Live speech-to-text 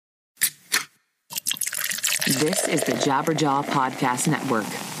This is the Jabberjaw Podcast Network.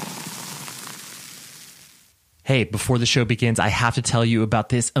 Hey, before the show begins, I have to tell you about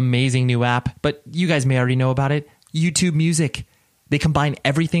this amazing new app, but you guys may already know about it, YouTube Music. They combine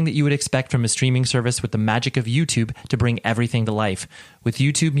everything that you would expect from a streaming service with the magic of YouTube to bring everything to life. With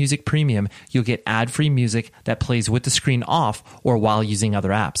YouTube Music Premium, you'll get ad-free music that plays with the screen off or while using other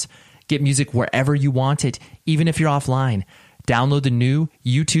apps. Get music wherever you want it, even if you're offline. Download the new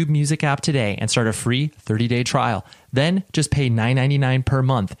YouTube Music app today and start a free 30-day trial. Then just pay $9.99 per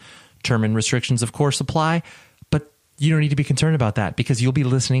month. Term and restrictions, of course, apply, but you don't need to be concerned about that because you'll be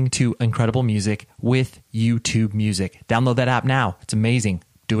listening to incredible music with YouTube Music. Download that app now. It's amazing.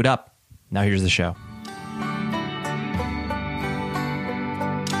 Do it up. Now here's the show.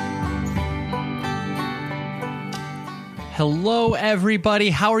 Hello, everybody.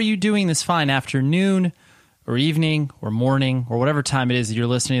 How are you doing this fine afternoon or evening or morning or whatever time it is that you're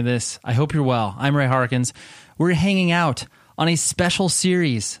listening to this? I hope you're well. I'm Ray Harkins. We're hanging out on a special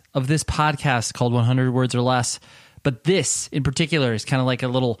series of this podcast called 100 Words or Less. But this in particular is kind of like a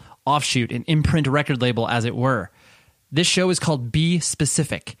little offshoot, an imprint record label, as it were. This show is called Be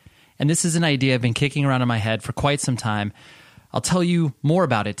Specific. And this is an idea I've been kicking around in my head for quite some time. I'll tell you more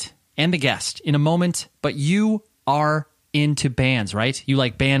about it and the guest in a moment, but you are into bands, right? You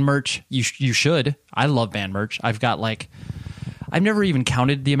like band merch? You should. I love band merch. I've never even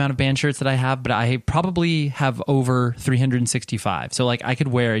counted the amount of band shirts that I have, but I probably have over 365. So like I could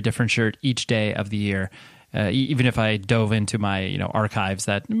wear a different shirt each day of the year, even if I dove into my archives.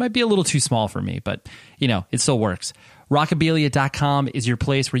 That might be a little too small for me, but it still works. Rockabilia.com is your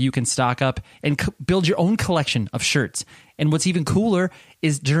place where you can stock up and build your own collection of shirts. And what's even cooler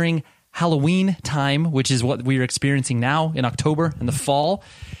is during Halloween time, which is what we're experiencing now in October in the fall,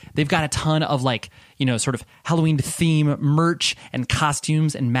 they've got a ton of sort of Halloween theme merch and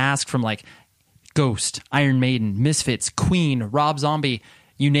costumes and masks from like Ghost, Iron Maiden, Misfits, Queen, Rob Zombie,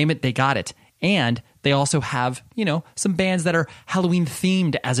 you name it, they got it. And they also have, some bands that are Halloween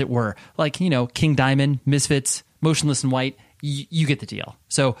themed, as it were, like, King Diamond, Misfits, Motionless in White. You get the deal.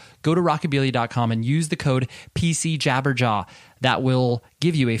 So go to rockabilia.com and use the code PCJabberjaw. That will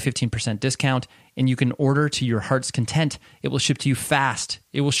give you a 15% discount, and you can order to your heart's content. It will ship to you fast.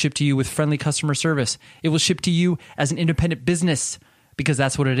 It will ship to you with friendly customer service. It will ship to you as an independent business, because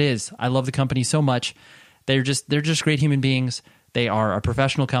that's what it is. I love the company so much. They're just great human beings. They are a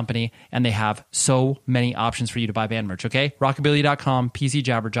professional company, and they have so many options for you to buy band merch, okay? Rockabilia.com,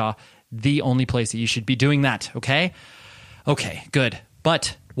 PCJabberjaw, the only place that you should be doing that, okay? Okay, good.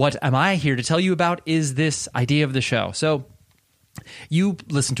 But what am I here to tell you about is this idea of the show. So you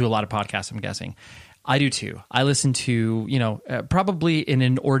listen to a lot of podcasts, I'm guessing. I do too. I listen to, probably an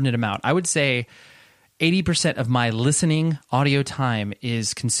inordinate amount. I would say 80% of my listening audio time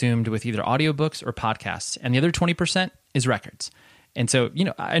is consumed with either audiobooks or podcasts, and the other 20% is records. And so,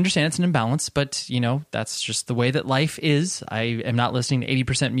 I understand it's an imbalance, but, that's just the way that life is. I am not listening to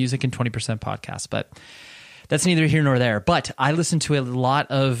 80% music and 20% podcasts, but that's neither here nor there. But I listen to a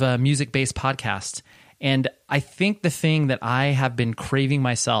lot of music-based podcasts, and I think the thing that I have been craving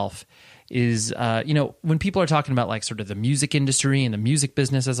myself is, when people are talking about like sort of the music industry and the music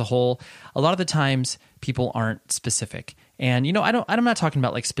business as a whole, a lot of the times people aren't specific. And, I'm not talking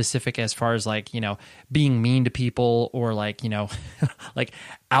about like specific as far as like, being mean to people or like, like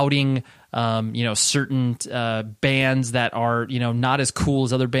outing, certain bands that are, not as cool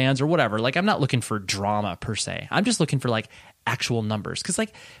as other bands or whatever. Like, I'm not looking for drama per se. I'm just looking for like actual numbers, because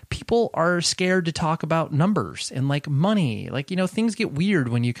like people are scared to talk about numbers and like money. Like, things get weird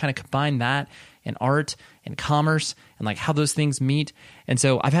when you kind of combine that and art and commerce and like how those things meet. And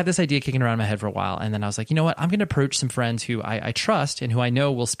so I've had this idea kicking around in my head for a while. And then I was like, you know what? I'm going to approach some friends who I trust and who I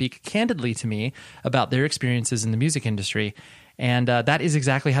know will speak candidly to me about their experiences in the music industry. And that is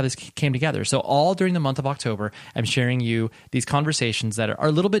exactly how this came together. So all during the month of October, I'm sharing you these conversations that are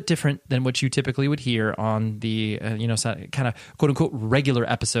a little bit different than what you typically would hear on the, kind of quote unquote regular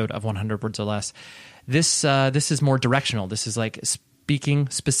episode of 100 Words or Less. This is more directional. This is like speaking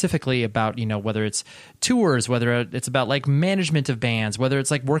specifically about, whether it's tours, whether it's about like management of bands, whether it's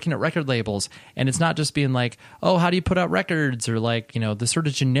like working at record labels. And it's not just being like, oh, how do you put out records, or like, the sort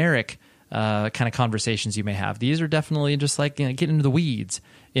of generic kind of conversations you may have. These are definitely just like get into the weeds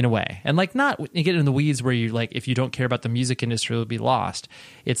in a way, and like not get into the weeds where you like, if you don't care about the music industry, you'll be lost.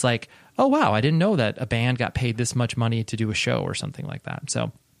 It's like, oh wow, I didn't know that a band got paid this much money to do a show or something like that.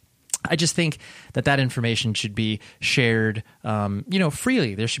 So I just think that information should be shared,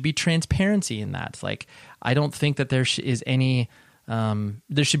 freely. There should be transparency in that. Like, I don't think that there should be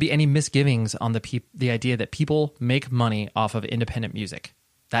any misgivings on the idea that people make money off of independent music.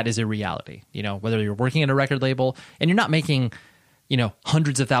 that is a reality. You know, whether you're working at a record label and you're not making, you know,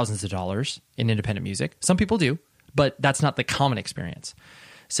 hundreds of thousands of dollars in independent music. Some people do, but that's not the common experience.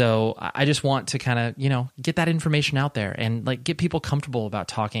 So I just want to kind of, you know, get that information out there and like get people comfortable about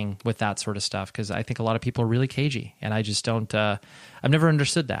talking with that sort of stuff, because I think a lot of people are really cagey, and I just don't, I've never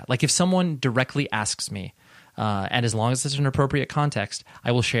understood that. Like if someone directly asks me, and as long as it's an appropriate context,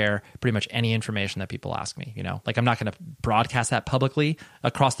 I will share pretty much any information that people ask me, you know, like I'm not going to broadcast that publicly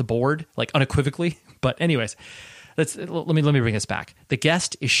across the board, like unequivocally. But anyways, let me bring this back. The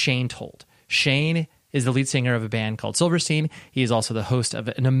guest is Shane Told. Shane is the lead singer of a band called Silverstein. He is also the host of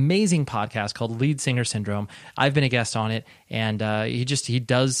an amazing podcast called Lead Singer Syndrome. I've been a guest on it, and he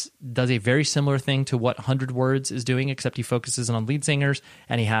does a very similar thing to what 100 Words is doing, except he focuses on lead singers,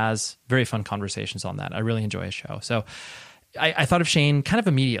 and he has very fun conversations on that. I really enjoy his show. So I thought of Shane kind of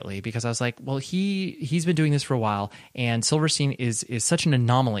immediately, because I was like, well, he's been doing this for a while, and Silverstein is such an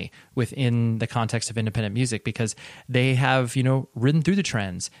anomaly within the context of independent music, because they have, you know, ridden through the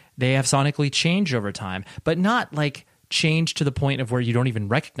trends. They have sonically changed over time, but not like changed to the point of where you don't even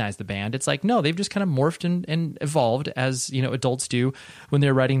recognize the band. It's like, no, they've just kind of morphed and evolved as, you know, adults do when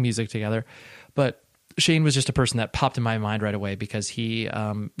they're writing music together. But Shane was just a person that popped in my mind right away, because he, you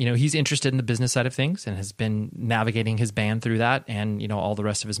know, he's interested in the business side of things and has been navigating his band through that. And, you know, all the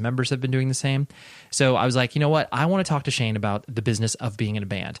rest of his members have been doing the same. So I was like, you know what? I want to talk to Shane about the business of being in a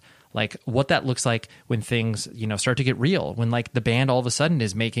band. Like what that looks like when things, you know, start to get real, when like the band all of a sudden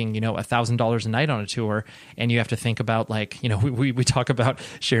is making, you know, $1,000 a night on a tour. And you have to think about like, you know, we talk about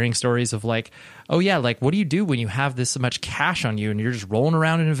sharing stories of like, oh yeah, like what do you do when you have this much cash on you and you're just rolling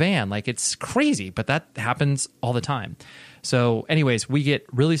around in a van? Like it's crazy, but that happens all the time. So anyways, we get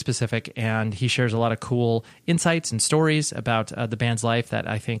really specific, and he shares a lot of cool insights and stories about the band's life that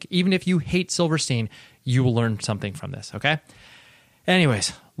I think even if you hate Silverstein, you will learn something from this. Okay.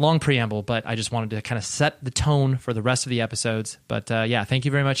 Anyways, long preamble, but I just wanted to kind of set the tone for the rest of the episodes. But yeah, thank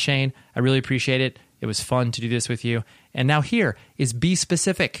you very much, Shane. I really appreciate it. It was fun to do this with you. And now here is Be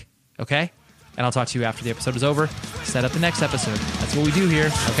Specific, okay? And I'll talk to you after the episode is over. Set up the next episode. That's what we do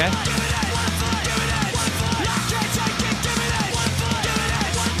here, okay?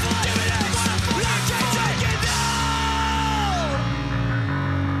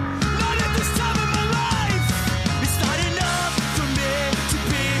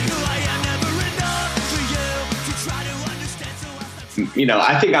 You know,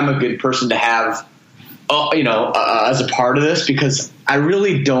 I think I'm a good person to have, you know, as a part of this, because I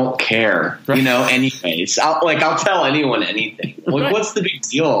really don't care, you know, anyways. I'll tell anyone anything. Like, what's the big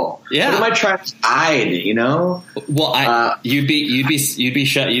deal? Yeah. What am I trying to hide, you know? Well, you'd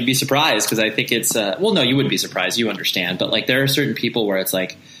be surprised, because I think it's, well, no, you wouldn't be surprised. You understand. But like, there are certain people where it's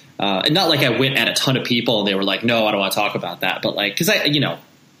like, and not like I went at a ton of people and they were like, no, I don't want to talk about that. But like, cause you know,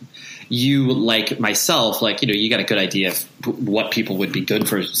 you like myself, like, you know, you got a good idea of what people would be good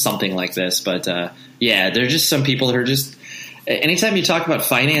for something like this. But yeah, there are just some people that are just, anytime you talk about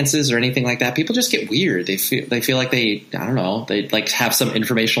finances or anything like that, people just get weird. They feel like I don't know, they like have some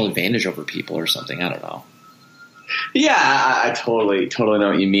informational advantage over people or something. I don't know. Yeah, I totally know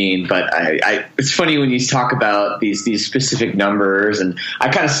what you mean. But it's funny when you talk about these specific numbers, and I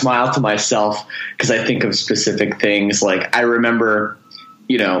kind of smile to myself because I think of specific things. Like I remember,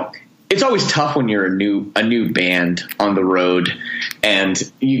 you know, it's always tough when you're a new band on the road and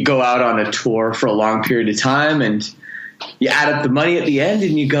you go out on a tour for a long period of time, and you add up the money at the end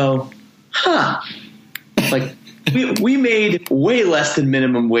and you go, huh, like we made way less than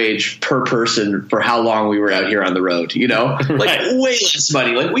minimum wage per person for how long we were out here on the road, you know, like way less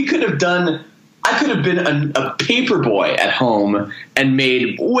money. Like I could have been a paper boy at home and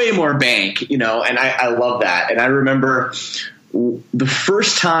made way more bank, you know, and I love that. And I remember the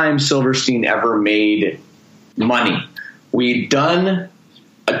first time Silverstein ever made money, we'd done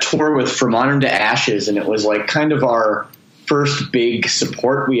a tour with From Honor to Ashes, and it was like kind of our first big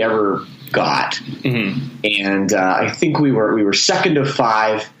support we ever got. Mm-hmm. And I think we were second of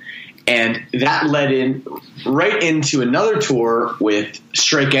 5, and that led right into another tour with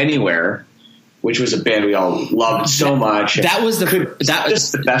Strike Anywhere, which was a band we all loved so much. That was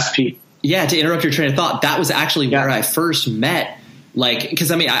just the best people. Yeah, to interrupt your train of thought, that was actually where I first met, like, because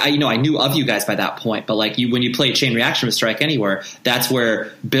I mean, I knew of you guys by that point, but like when you played Chain Reaction with Strike Anywhere, that's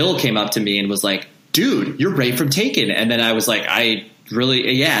where Bill came up to me and was like, dude, you're Ray from Taken. And then I was like,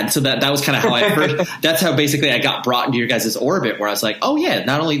 yeah. So that was kind of how I first, that's how basically I got brought into your guys' orbit, where I was like, oh yeah,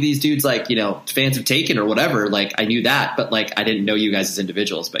 not only these dudes like, you know, fans of Taken or whatever, like I knew that, but like I didn't know you guys as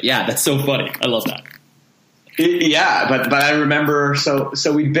individuals. But yeah, that's so funny. I love that. Yeah, but I remember, so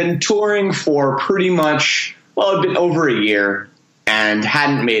we'd been touring for pretty much, well, it'd been over a year, and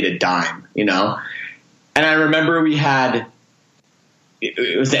hadn't made a dime, you know? And I remember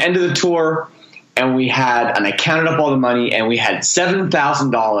it was the end of the tour, and I counted up all the money, and we had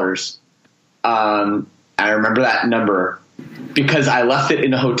 $7,000. I remember that number because I left it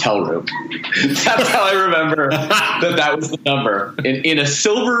in a hotel room. That's how I remember that was the number. In a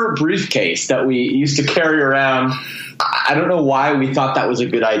silver briefcase that we used to carry around. I don't know why we thought that was a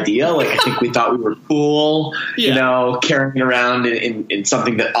good idea. Like, I think we thought we were cool, you know, carrying around in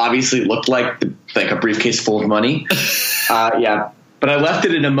something that obviously looked like a briefcase full of money. Yeah. But I left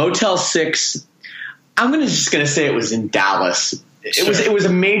it in a Motel 6. I'm just going to say it was in Dallas. It was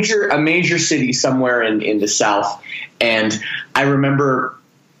a major city somewhere in the South. And I remember,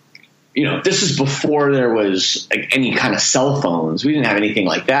 you know, this is before there was like any kind of cell phones. We didn't have anything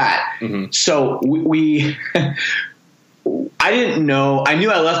like that. Mm-hmm. So I didn't know. I knew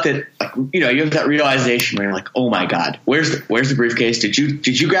I left it. Like, you know, you have that realization where you're like, "Oh my God, where's the briefcase? Did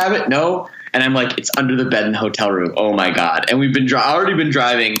you grab it? No." And I'm like, "It's under the bed in the hotel room." Oh my God! And we've already been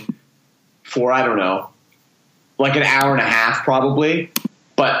driving for, I don't know, like an hour and a half probably.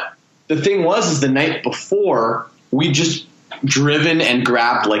 But the thing is the night before we just driven and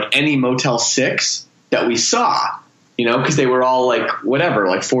grabbed like any Motel 6 that we saw, you know, because they were all like whatever,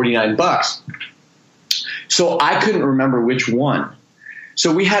 like $49. So I couldn't remember which one.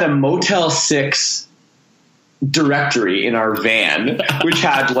 So we had a Motel 6 directory in our van, which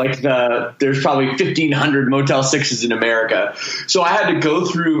had like there's probably 1,500 Motel 6s in America. So I had to go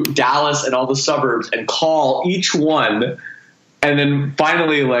through Dallas and all the suburbs and call each one. And then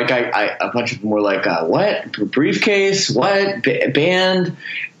finally, like a bunch of them were like, what? Briefcase? What? Band?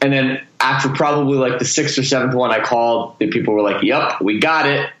 And then after probably like the 6th or 7th one I called, the people were like, "Yep, we got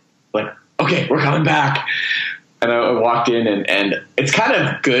it." Like, okay, we're coming back. And I walked in, and it's kind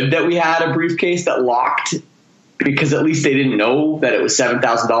of good that we had a briefcase that locked, because at least they didn't know that it was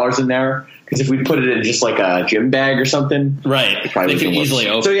 $7,000 in there. Because if we put it in just like a gym bag or something, right, they can easily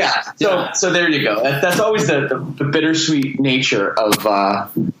open. So yeah, so there you go. That's always the bittersweet nature of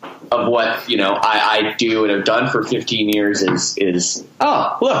what, you know, I do and have done for 15 years is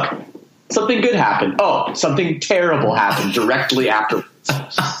oh, look, something good happened. Oh, something terrible happened directly afterwards.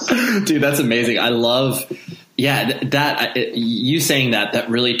 Dude, that's amazing. I love, you saying that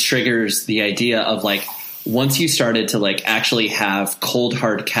really triggers the idea of like, once you started to like actually have cold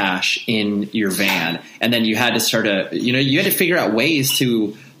hard cash in your van, and then you had to you had to figure out ways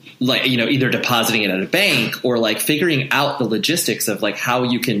to, like, you know, either depositing it at a bank or like figuring out the logistics of like how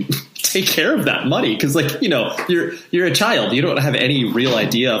you can take care of that money. Cause like, you know, you're a child, you don't have any real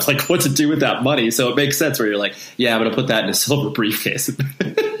idea of like what to do with that money. So it makes sense where you're like, yeah, I'm going to put that in a silver briefcase.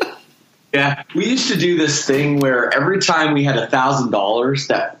 Yeah. We used to do this thing where every time we had $1,000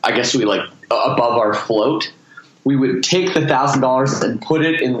 that I guess we like above our float, we would take the $1,000 and put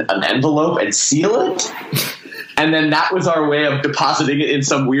it in an envelope and seal it. And then that was our way of depositing it in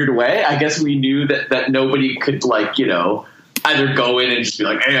some weird way. I guess we knew that nobody could, like, you know, either go in and just be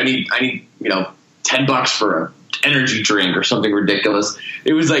like, "Hey, I need, you know, $10 for an energy drink," or something ridiculous.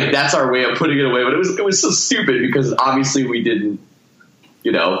 It was like, that's our way of putting it away. But it was so stupid because obviously we didn't,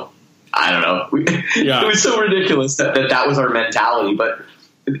 you know, I don't know. It was so ridiculous that was our mentality. But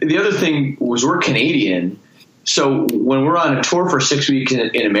the other thing was we're Canadian. So when we're on a tour for 6 weeks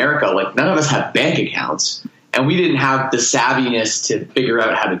in America, like, none of us have bank accounts. And we didn't have the savviness to figure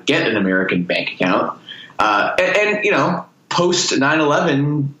out how to get an American bank account. And you know, post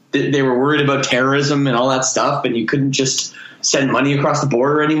 9/11, they were worried about terrorism and all that stuff, and you couldn't just send money across the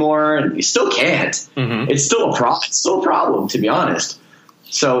border anymore, and you still can't. Mm-hmm. It's still a problem, to be honest.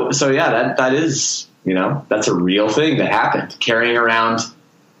 So yeah, that is, you know, that's a real thing that happened. Carrying around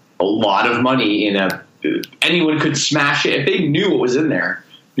a lot of money anyone could smash it if they knew what was in there.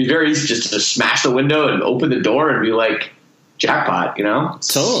 It'd be very easy just to smash the window and open the door and be like, jackpot, you know?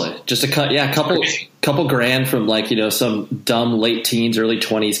 Totally. Just a couple grand from, like, you know, some dumb late teens, early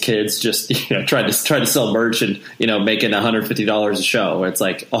 20s kids just, you know, trying to sell merch and, you know, making $150 a show. Where it's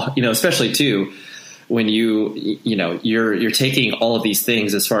like, oh, you know, especially too, when you know, you're taking all of these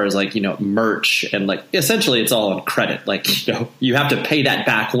things as far as, like, you know, merch, and like essentially it's all on credit. Like, you know, you have to pay that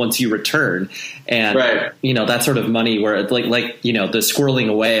back once you return. And, right, you know, that sort of money where it's like, you know, the squirreling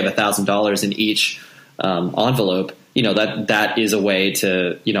away of $1,000 in each envelope, you know, that is a way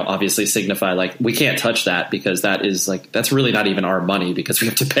to, you know, obviously signify, like, we can't touch that because that is, like, that's really not even our money because we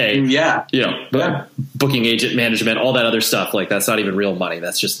have to pay, you know, booking agent, management, all that other stuff. Like, that's not even real money.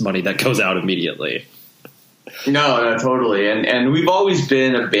 That's just money that goes out immediately. No, totally. And we've always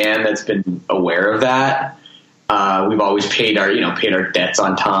been a band that's been aware of that. We've always paid our debts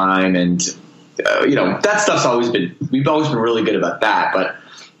on time, and that stuff's we've always been really good about that. But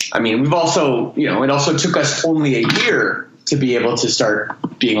I mean, we've also, it also took us only a year to be able to start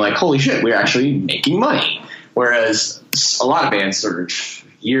being like, holy shit, we're actually making money. Whereas a lot of bands sort of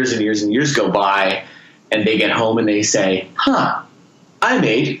years and years and years go by and they get home and they say, I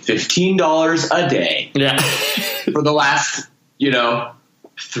made $15 a day for the last,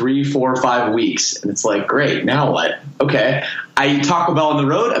 3, 4, 5 weeks. And it's like, great. Now what? Okay. I eat Taco Bell on the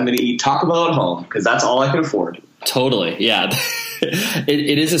road. I'm going to eat Taco Bell at home because that's all I can afford. Totally. Yeah.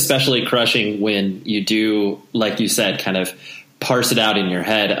 It is especially crushing when you do, like you said, kind of parse it out in your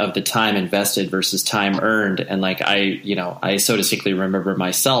head of the time invested versus time earned. And like, I so distinctly remember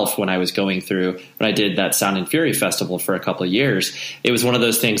myself when I was going through, when I did that Sound and Fury festival for a couple of years, it was one of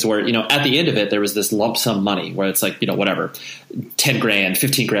those things where, at the end of it, there was this lump sum money where it's like, whatever, 10 grand,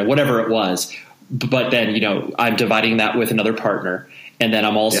 15 grand, whatever it was. But then, I'm dividing that with another partner. And then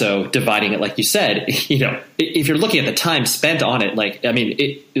I'm also dividing it, like you said, if you're looking at the time spent on it, like, I mean,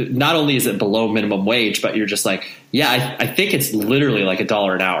 it not only is it below minimum wage, but you're just like, I think it's literally like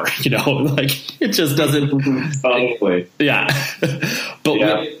 $1 an hour, like it just doesn't. Probably. Yeah.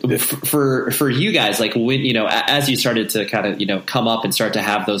 But for you guys, like when, as you started to kind of, come up and start to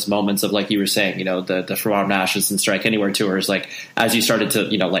have those moments of, like you were saying, the From Autumn to Ashes and Strike Anywhere tours, like as you started to,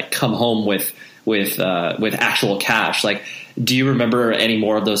 like come home with actual cash, like, do you remember any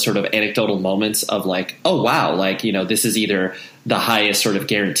more of those sort of anecdotal moments of like, oh wow, like, this is either the highest sort of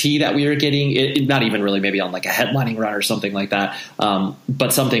guarantee that we were getting, not even really maybe on like a headlining run or something like that,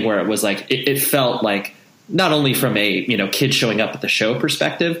 but something where it was like, it felt like not only from a, kid showing up at the show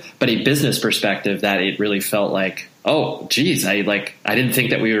perspective, but a business perspective, that it really felt like, oh geez, I didn't think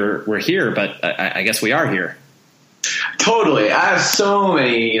that we're here, but I guess we are here. Totally. I have so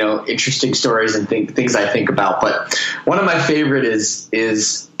many, interesting stories and things I think about, but one of my favorite is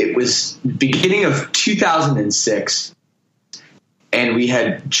it was beginning of 2006 and we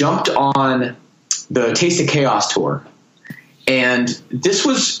had jumped on the Taste of Chaos tour. And this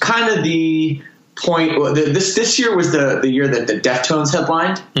was kind of the point, this year was the year that the Deftones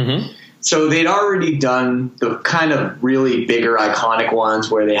headlined. Mm-hmm. So they'd already done the kind of really bigger iconic ones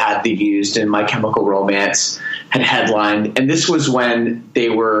where they had The Used and My Chemical Romance had headlined. And this was when they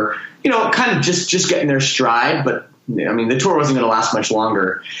were, kind of just getting their stride. But I mean, the tour wasn't going to last much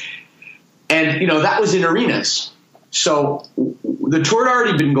longer. And, that was in arenas. So the tour had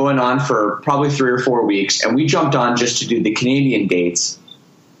already been going on for probably 3 or 4 weeks. And we jumped on just to do the Canadian dates.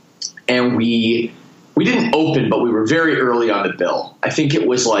 And we didn't open, but we were very early on the bill. I think it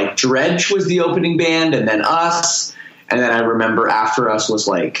was like Dredge was the opening band and then us. And then I remember after us was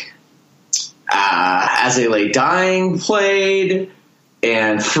like As They Lay Dying played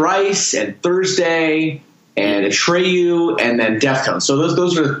and Thrice and Thursday and Atreyu and then Deftones. So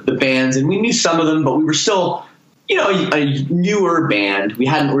those are the bands. And we knew some of them, but we were still, a newer band. We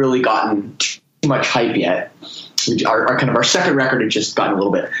hadn't really gotten too much hype yet. Our second record had just gotten a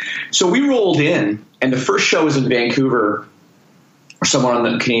little bit. So we rolled in, and the first show was in Vancouver or somewhere on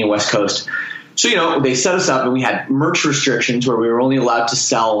the Canadian West Coast. So, they set us up and we had merch restrictions where we were only allowed to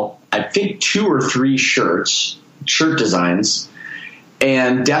sell, I think, 2 or 3 shirt designs.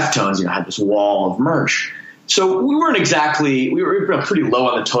 And Deftones, had this wall of merch. So we were pretty low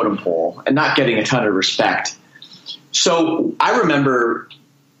on the totem pole and not getting a ton of respect. So I remember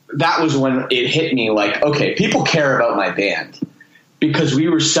that was when it hit me like, okay, people care about my band, because we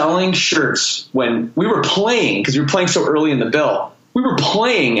were selling shirts when we were playing, because we were playing so early in the bill. We were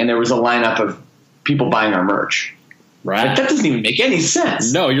playing and there was a lineup of people buying our merch. Right. Like, that doesn't even make any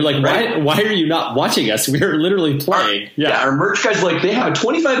sense. No, you're like, right? Why are you not watching us? We're literally playing. Our merch guys are like, they have a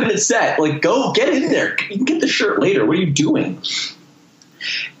 25-minute set. Like, go get in there. You can get the shirt later. What are you doing?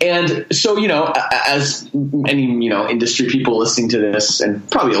 And so, as many, industry people listening to this, and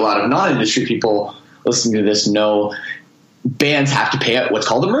probably a lot of non-industry people listening to this know, bands have to pay out what's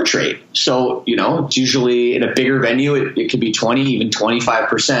called a merch rate. So, it's usually in a bigger venue, it could be 20, even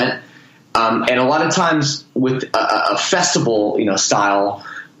 25%. And a lot of times with a festival, style,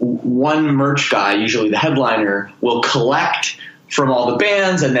 one merch guy, usually the headliner, will collect from all the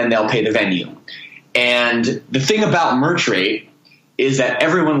bands and then they'll pay the venue. And the thing about merch rate is that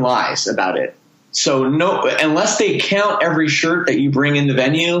everyone lies about it. So unless they count every shirt that you bring in the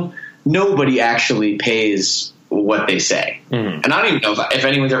venue, nobody actually pays what they say. Mm-hmm. And I don't even know if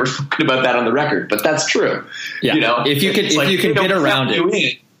anyone's ever spoken about that on the record, but that's true. Yeah. If you can get around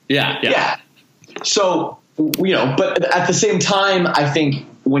it. Yeah. So, but at the same time, I think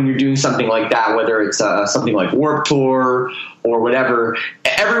when you're doing something like that, whether it's something like Warped Tour or whatever,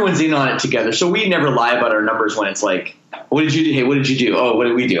 everyone's in on it together. So we never lie about our numbers when it's like, what did you do? Hey, what did you do? Oh, what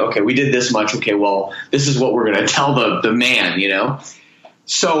did we do? Okay, we did this much. Okay, well, this is what we're going to tell the man, you know?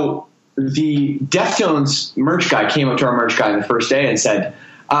 So the Deftones merch guy came up to our merch guy on the first day and said,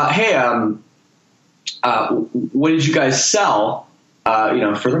 hey, what did you guys sell,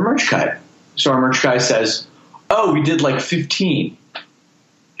 for the merch cut? So our merch guy says, oh, we did like 15.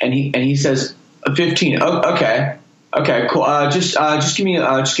 And he says, 15. Oh, okay, cool. Just give me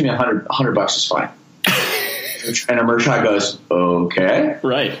 $100 is fine. And our merch guy goes, okay,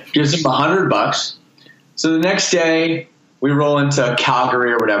 right. Gives him $100. So the next day we roll into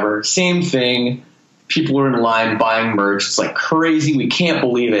Calgary or whatever. Same thing. People are in line buying merch. It's like crazy. We can't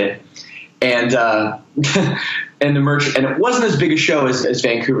believe it. And and the merch, and it wasn't as big a show as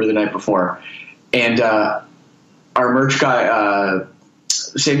Vancouver the night before. And our merch guy,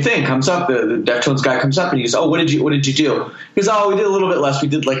 same thing, comes up. The Deftones guy comes up and he goes, "Oh, what did you do?" He goes, "Oh, we did a little bit less. We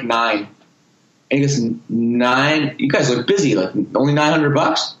did like 9." And he goes, 9? You guys look busy. Like only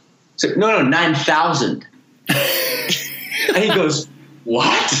 $900? So no, 9,000. And he goes,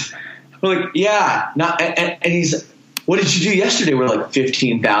 "What?" We're like, "Yeah." And he's, "What did you do yesterday?" We're like,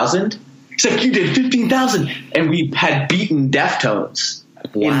 15,000. He's like, "You did 15,000," and we had beaten Deftones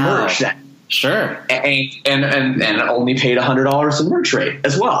in merch that. Sure. And only paid $100 in merch rate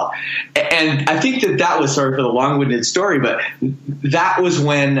as well. And I think that was, sorry for the long-winded story, but that was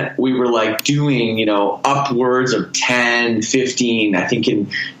when we were like doing, upwards of 10, 15. I think in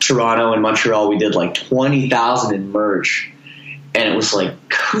Toronto and Montreal, we did like 20,000 in merch. And it was like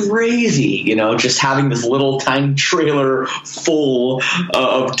crazy, just having this little tiny trailer full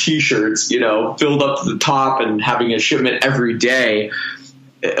of T-shirts, filled up to the top and having a shipment every day.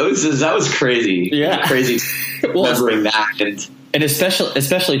 That was crazy. Yeah. Crazy remembering that. And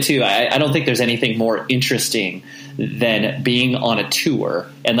especially too, I don't think there's anything more interesting than being on a tour.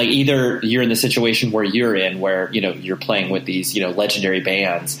 And like either you're in the situation where you're in, where, you're playing with these, legendary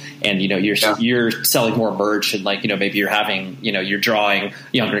bands and, you're selling more merch and like, maybe you're having, you're drawing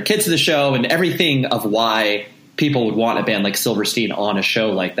younger kids to the show, and everything of why people would want a band like Silverstein on a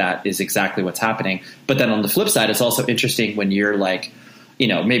show like that is exactly what's happening. But then on the flip side, it's also interesting when you're like,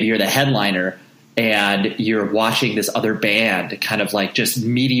 maybe you're the headliner and you're watching this other band kind of like just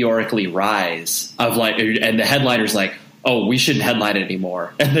meteorically rise of like, and the headliner's like, oh, we shouldn't headline it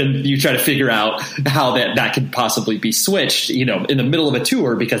anymore. And then you try to figure out how that could possibly be switched, in the middle of a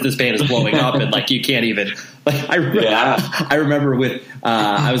tour because this band is blowing up and like, you can't even like, I remember with,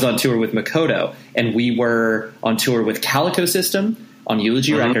 I was on tour with Makoto and we were on tour with Calico System on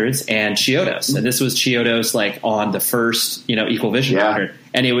Eulogy Records and Chiodos. And this was Chiodos like on the first, Equal Vision record.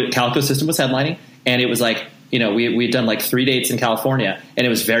 And Calico System was headlining, and it was like, we'd done like 3 dates in California, and it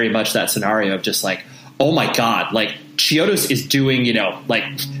was very much that scenario of just like, oh my God, like Chiodos is doing, like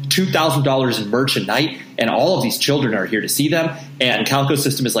 $2,000 in merch a night, and all of these children are here to see them. And Calico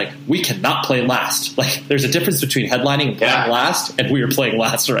System is like, we cannot play last. Like there's a difference between headlining and playing last, and we are playing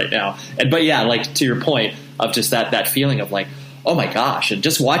last right now. But yeah, like to your point of just that feeling of like, oh my gosh. And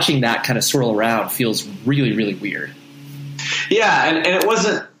just watching that kind of swirl around feels really, really weird. Yeah. And it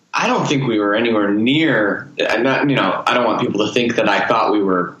wasn't, I don't think we were anywhere near, I don't want people to think that I thought we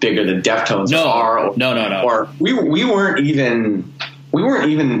were bigger than Deftones are. No. Or we weren't even,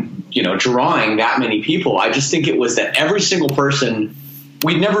 drawing that many people. I just think it was that every single person,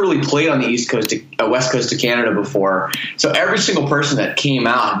 we'd never really played on the West Coast of Canada before. So every single person that came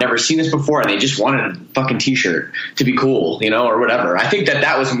out had never seen us before, and they just wanted a fucking T-shirt to be cool, or whatever. I think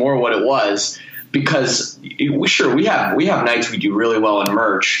that was more what it was, because we have nights we do really well in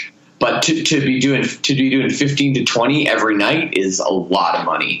merch, but to be doing 15 to 20 every night is a lot of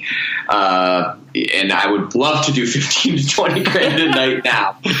money. And I would love to do 15 to 20 grand a night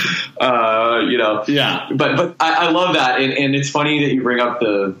now. Yeah. But I love that. And it's funny that you bring up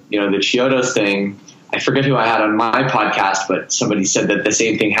the Chiodos thing. I forget who I had on my podcast, but somebody said that the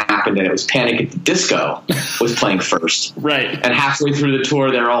same thing happened, and it was Panic at the Disco was playing first. Right. And halfway through the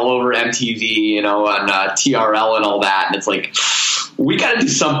tour, they're all over MTV, on TRL and all that. And it's like, we got to do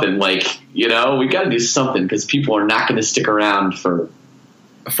something, we got to do something, because people are not going to stick around for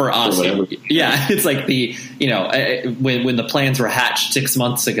us. Yeah. It's like when the plans were hatched 6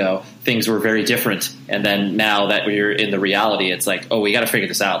 months ago, things were very different. And then now that we're in the reality, it's like, oh, we got to figure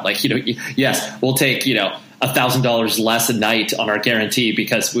this out. Like, yes, we'll take, $1,000 less a night on our guarantee,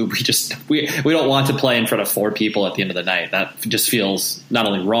 because we don't want to play in front of 4 people at the end of the night. That just feels not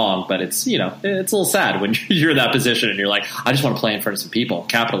only wrong, but it's, it's a little sad when you're in that position and you're like, I just want to play in front of some people,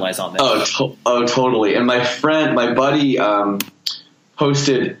 capitalize on this. Oh, totally. And my buddy,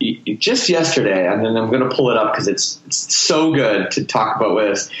 posted just yesterday, and then I'm going to pull it up because it's so good to talk about with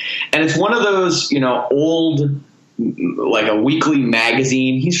us. And it's one of those, old, like a weekly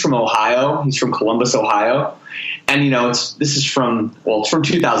magazine. He's from Ohio. He's from Columbus, Ohio. And, this is from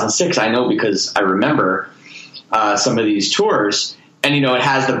 2006. I know because I remember some of these tours. And, it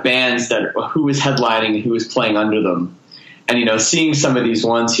has the bands who was headlining and who was playing under them. And, seeing some of these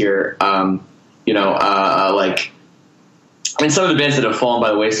ones here, like, and some of the bands that have fallen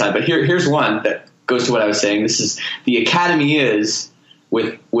by the wayside. But here's one that goes to what I was saying. This is The Academy Is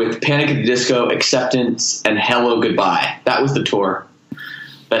with Panic at the Disco, Acceptance, and Hello Goodbye. That was the tour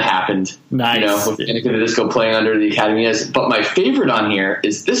that happened. Nice. With Panic at the Disco playing under The Academy Is. But my favorite on here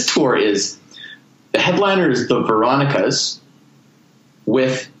is this tour is the headliner is the Veronicas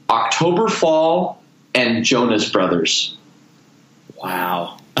with October Fall and Jonas Brothers.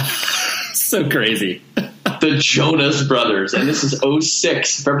 Wow. So crazy. The Jonas Brothers. And this is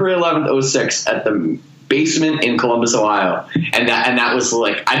February 11th, 06 at the basement in Columbus, Ohio. And that was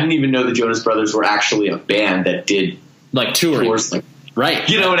like, I didn't even know the Jonas Brothers were actually a band that did like touring. tours. Right.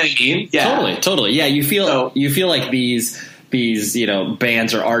 You know what I mean? Yeah. Totally. Yeah. You feel like these,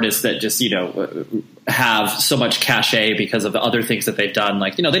 bands or artists that just, have so much cachet because of the other things that they've done.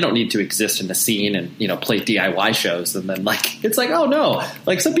 Like, they don't need to exist in the scene and, play DIY shows. And then it's like, oh no,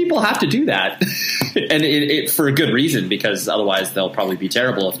 like some people have to do that and it for a good reason, because otherwise they'll probably be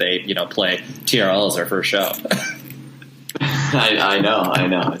terrible if they, play TRL as their first show. I know.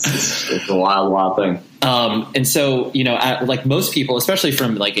 It's a wild thing. And so, like most people, especially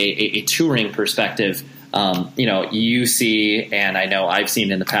from like a touring perspective, you see, and I know I've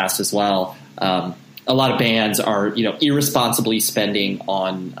seen in the past as well, a lot of bands are, irresponsibly spending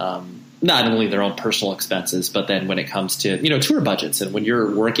on not only their own personal expenses, but then when it comes to, tour budgets, and when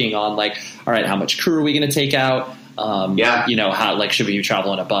you're working on like, all right, how much crew are we going to take out? How, like, should we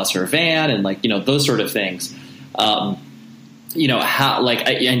travel in a bus or a van, and like, those sort of things. How, like,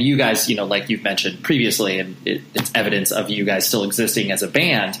 and you guys, like you've mentioned previously, and it's evidence of you guys still existing as a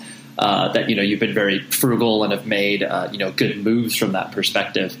band, that, you've been very frugal and have made, good moves from that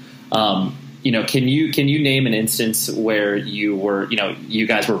perspective. Can you name an instance where you were, you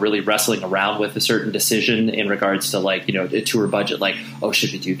guys were really wrestling around with a certain decision in regards to like, a tour budget, like, oh,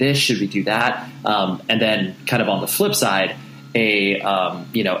 should we do this? Should we do that? And then kind of on the flip side,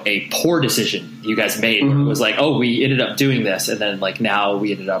 a poor decision you guys made. Mm-hmm. It was like, oh, we ended up doing this, and then like now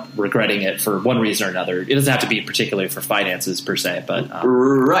we ended up regretting it for one reason or another. It doesn't have to be particularly for finances per se, but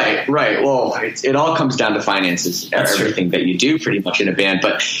right. Well, it all comes down to finances. Everything that you do pretty much in a band.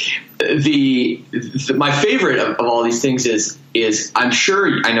 But my favorite of all these things is I'm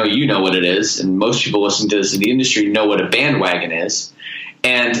sure I know you know what it is, and most people listening to this in the industry know what a bandwagon is,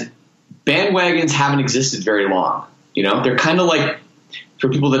 and bandwagons haven't existed very long. They're kind of like, for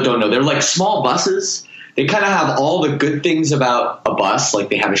people that don't know, they're like small buses. They kind of have all the good things about a bus. Like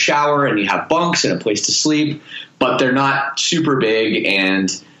they have a shower and you have bunks and a place to sleep, but they're not super big and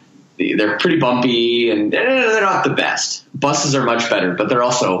they're pretty bumpy and they're not the best. Buses are much better, but they're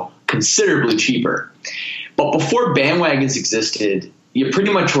also considerably cheaper. But before bandwagons existed, you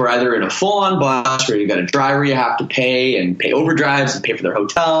pretty much were either in a full-on bus where you got a driver you have to pay and pay overdrives and pay for their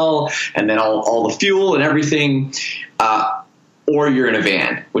hotel and then all the fuel and everything, or you're in a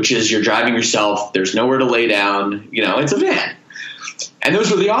van, which is you're driving yourself. There's nowhere to lay down. It's a van. And those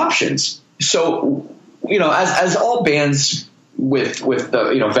were the options. So, as all bands with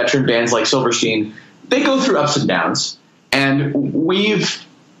the, veteran bands like Silverstein, they go through ups and downs. And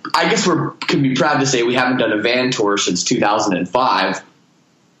I guess can be proud to say we haven't done a van tour since 2005.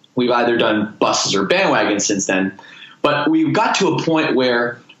 We've either done buses or bandwagons since then. But we got to a point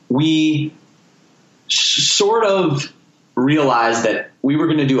where we sort of realized that we were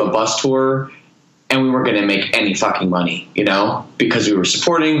going to do a bus tour and we weren't going to make any fucking money, because we were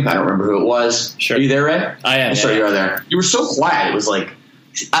supporting. I don't remember who it was. Sure. Are you there, Ray? I am. I'm sorry, you are there. You were so quiet. It was like,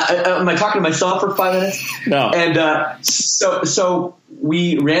 am I talking to myself for 5 minutes? No. And so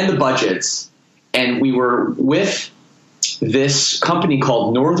we ran the budgets, and we were with this company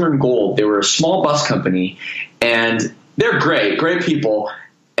called Northern Gold. They were a small bus company, and they're great people.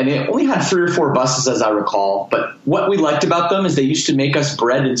 And they only had 3 or 4 buses, as I recall. But what we liked about them is they used to make us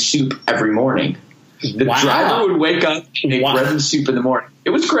bread and soup every morning. The driver would wake up and make bread and soup in the morning.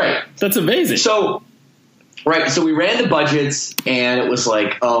 It was great. That's amazing. So we ran the budgets, and it was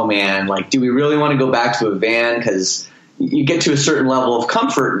like, oh man, like, do we really want to go back to a van? Because you get to a certain level of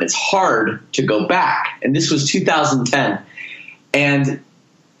comfort, and it's hard to go back. And this was 2010. And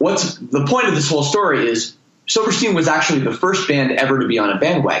what's the point of this whole story is Silverstein was actually the first band ever to be on a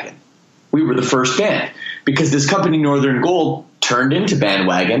bandwagon. we were the first band, because this company, Northern Gold, turned into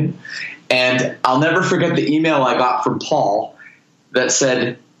Bandwagon. And I'll never forget the email I got from Paul that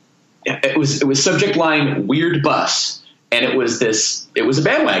said, it was subject line "Weird Bus," and it was a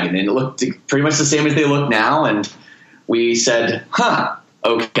Bandwagon, and it looked pretty much the same as they look now. And we said,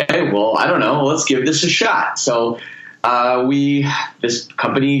 okay, well, I don't know, let's give this a shot. So this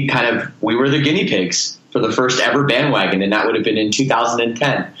company we were the guinea pigs for the first ever Bandwagon, and that would have been in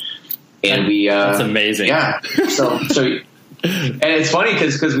 2010. And that's amazing. Yeah. So and it's funny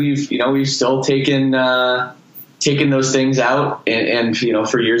because we've still taken those things out and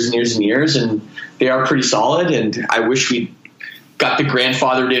for years and years and years, and they are pretty solid. And I wish we got the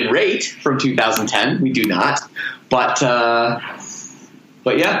grandfathered in rate from 2010. We do not, but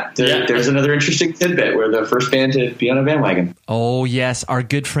yeah, there's another interesting tidbit. We're the first band to be on a Bandwagon. Oh, yes. Our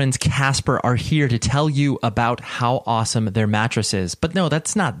good friends Casper are here to tell you about how awesome their mattress is. But no,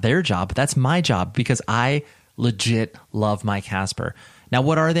 that's not their job. That's my job, because I legit love my Casper. Now,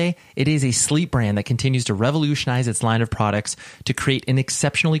 what are they? It is a sleep brand that continues to revolutionize its line of products to create an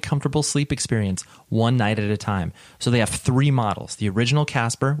exceptionally comfortable sleep experience one night at a time. So they have 3 models: the original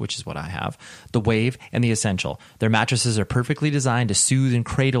Casper, which is what I have, the Wave, and the Essential. Their mattresses are perfectly designed to soothe and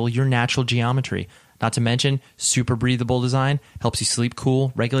cradle your natural geometry. Not to mention, super breathable design, helps you sleep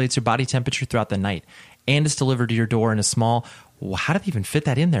cool, regulates your body temperature throughout the night, and is delivered to your door in a small, how do they even fit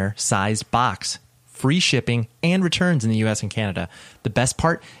that in there, sized box. Free shipping and returns in the US and Canada. The best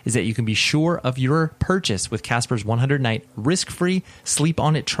part is that you can be sure of your purchase with Casper's 100-night risk-free sleep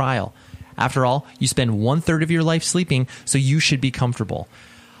on it trial. After all, you spend 1/3 of your life sleeping, so you should be comfortable.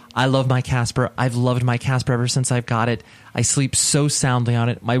 I love my Casper. I've loved my Casper ever since I've got it. I sleep so soundly on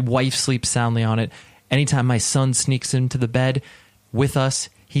it. My wife sleeps soundly on it. Anytime my son sneaks into the bed with us,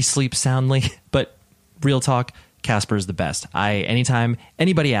 he sleeps soundly. But real talk, Casper is the best. Anytime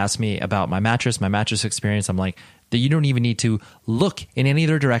anybody asks me about my mattress experience, I'm like, that you don't even need to look in any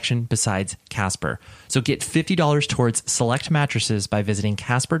other direction besides Casper. So get $50 towards select mattresses by visiting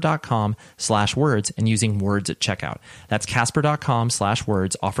casper.com/words and using words at checkout. That's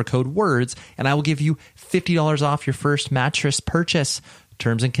casper.com/words, offer code words, and I will give you $50 off your first mattress purchase.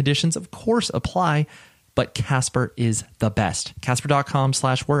 Terms and conditions, of course, apply, but Casper is the best.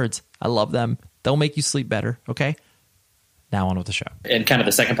 Casper.com/words. I love them. They'll make you sleep better, okay? Now on with the show. And kind of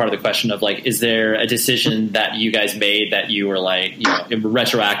the second part of the question of is there a decision that you guys made that you were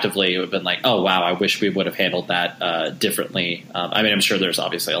retroactively have been like, oh, wow, I wish we would have handled that differently? I'm sure there's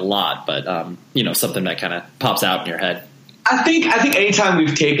obviously a lot, but, something that kind of pops out in your head. I think anytime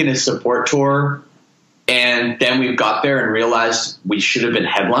we've taken a support tour and then we've got there and realized we should have been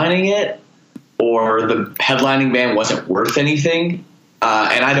headlining it, or the headlining band wasn't worth anything,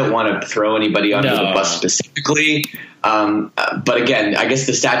 and I don't want to throw anybody under the bus specifically. But again, I guess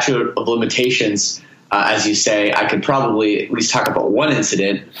the statute of limitations, as you say, I could probably at least talk about one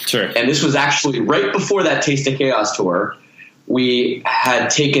incident. Sure. And this was actually right before that Taste of Chaos tour. We had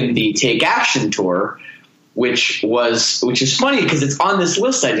taken the Take Action tour, which is funny because it's on this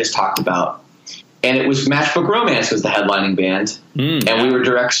list I just talked about. And it was Matchbook Romance was the headlining band. And we were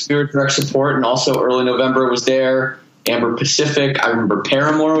direct support, and also Early November was there. Amber Pacific. I remember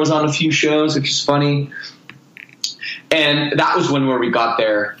Paramore was on a few shows, which is funny. And that was where we got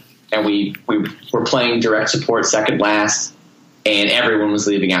there, and we were playing direct support second last, and everyone was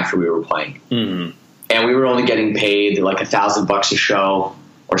leaving after we were playing. Mm-hmm. And we were only getting paid like $1,000 a show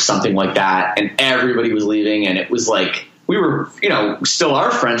or something like that, and everybody was leaving, and it was like we were, still are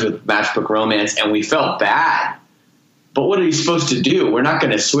friends with Matchbook Romance, and we felt bad. But what are you supposed to do? We're not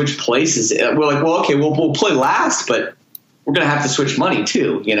going to switch places. We're like, well, okay, we'll play last, but we're going to have to switch money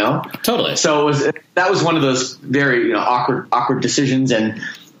too, Totally. So that was one of those very awkward decisions. And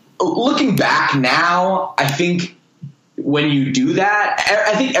looking back now, I think when you do that,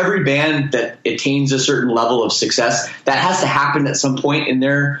 I think every band that attains a certain level of success, that has to happen at some point in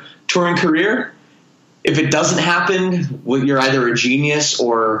their touring career. If it doesn't happen, well, you're either a genius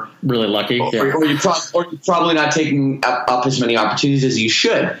or really lucky, or you're probably not taking up as many opportunities as you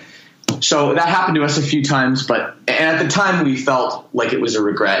should. So that happened to us a few times, and at the time we felt like it was a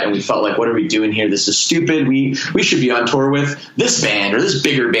regret, and we felt like, what are we doing here? This is stupid. We should be on tour with this band or this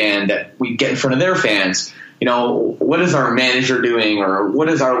bigger band that we get in front of their fans. What is our manager doing, or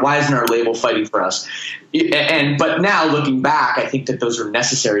why isn't our label fighting for us? But now looking back, I think that those are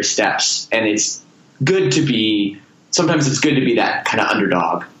necessary steps, and sometimes it's good to be that kind of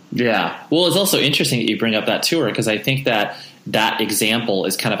underdog. Yeah. Well, it's also interesting that you bring up that tour, because I think that example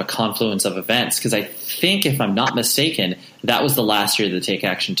is kind of a confluence of events, because I think, if I'm not mistaken, that was the last year the Take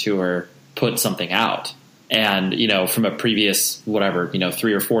Action tour put something out. And, you know, from a previous, whatever, you know,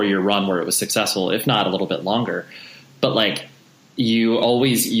 3 or 4 year run where it was successful, if not a little bit longer. But like, you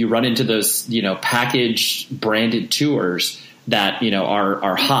run into those, you know, package branded tours that, you know,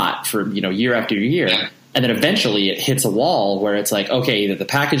 are hot for, you know, year after year. And then eventually it hits a wall where it's like, okay, either the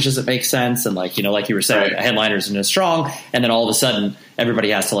package doesn't make sense. And like, you know, like you were saying, a headliner isn't as strong. And then all of a sudden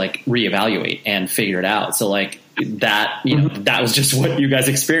everybody has to like reevaluate and figure it out. So like that, you know, that was just what you guys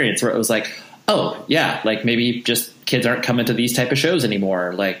experienced, where it was like, oh yeah, like maybe just kids aren't coming to these type of shows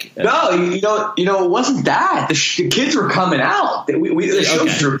anymore. Like, no, you know, it wasn't that. The kids were coming out. The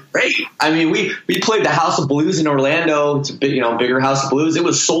shows were great. I mean, we played the House of Blues in Orlando. It's a big, you know, bigger House of Blues. It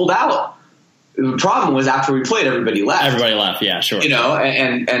was sold out. The problem was after we played, everybody left. Everybody left, yeah, sure. You know,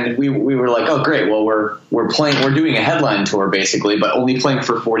 and we were like, oh great, well we're doing a headline tour basically, but only playing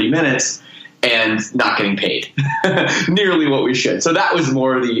for 40 minutes and not getting paid nearly what we should. So that was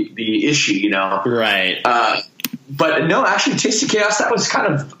more the issue, you know. Right. But no, actually, Taste of Chaos, that was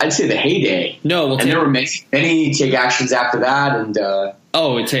kind of, I'd say, the heyday. No, and there were many take actions after that, and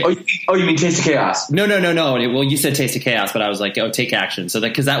you mean Taste of Chaos? No. Well, you said Taste of Chaos, but I was like, oh, Take Action. So that,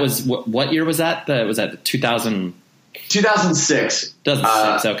 because that was what year was that? Was that 2000? 2006.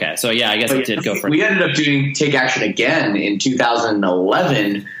 2006. Okay, so yeah, I guess it did go for. We ended up doing Take Action again in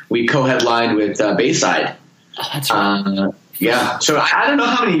 2011. We co-headlined with Bayside. Oh, that's right. Yeah, so I don't know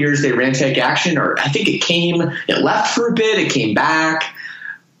how many years they ran Take Action, or I think it left for a bit, it came back,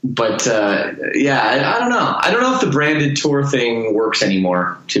 but yeah, I don't know. I don't know if the branded tour thing works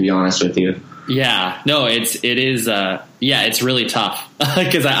anymore, to be honest with you. Yeah, no, it is. Yeah, it's really tough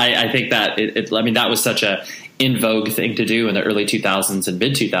because I think that I mean, that was such a in vogue thing to do in the early 2000s and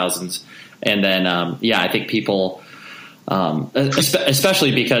mid 2000s, and then I think people.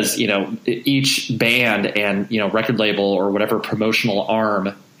 Especially because, you know, each band and, you know, record label or whatever promotional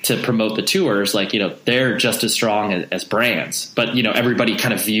arm to promote the tours, like, you know, they're just as strong as brands. But, you know, everybody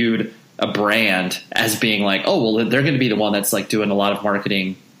kind of viewed a brand as being like, oh, well, they're going to be the one that's like doing a lot of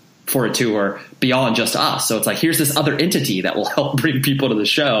marketing for a tour beyond just us. So it's like, here's this other entity that will help bring people to the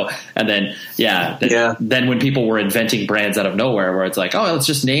show. And then, then when people were inventing brands out of nowhere, where it's like, oh, let's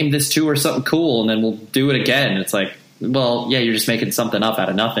just name this tour something cool and then we'll do it again. It's like, well, yeah, you're just making something up out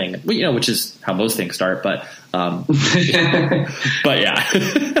of nothing, you know, which is how most things start. But yeah.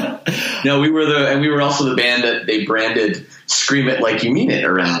 No, we were also the band that they branded "Scream It Like You Mean It"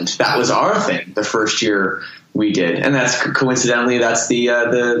 around. That was our thing the first year we did, and that's coincidentally that's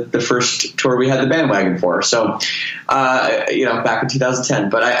the first tour we had the bandwagon for. So, you know, back in 2010.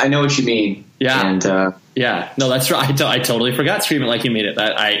 But I know what you mean. Yeah, and yeah, no, that's right. I totally forgot "Scream It Like You Mean It."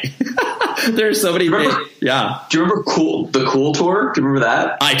 There's so many. Do you remember the Cool Tour? Do you remember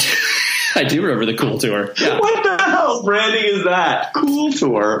that? I do remember the Cool Tour. Yeah. What the hell branding is that? Cool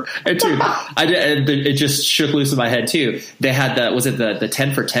Tour. And dude, it just shook loose in my head too. They had the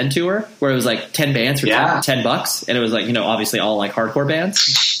 10 for 10 tour where it was like 10 bands for $10, and it was like, you know, obviously all like hardcore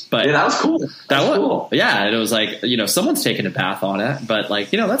bands. But yeah, that was cool. That was cool. Yeah, and it was like, you know, someone's taking a bath on it, but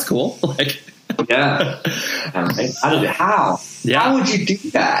like, you know, that's cool. Like, yeah. How? Yeah. How would you do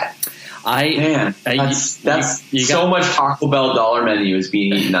that? That's so much Taco Bell dollar menu is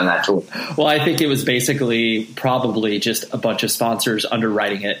being eaten on that tour. Well, I think it was basically probably just a bunch of sponsors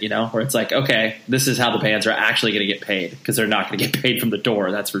underwriting it, you know, where it's like, okay, this is how the bands are actually going to get paid, because they're not going to get paid from the door.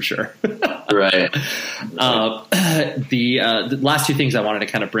 That's for sure. Right. The last two things I wanted to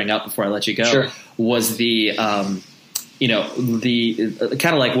kind of bring up before I let you go was the you know, the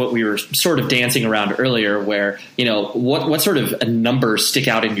kind of like what we were sort of dancing around earlier, where, you know, what sort of numbers stick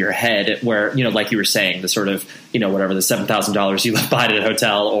out in your head where, you know, like you were saying, the sort of, you know, whatever, the $7,000 you left behind at a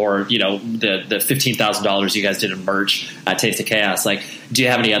hotel, or, you know, the $15,000 you guys did in merch at Taste of Chaos. Like, do you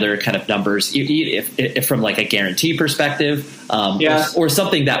have any other kind of numbers, if from like a guarantee perspective, or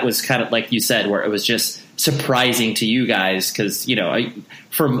something that was kind of like you said, where it was just surprising to you guys? Because, you know,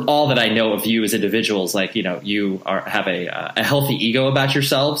 from all that I know of you as individuals, like, you know, you have a healthy ego about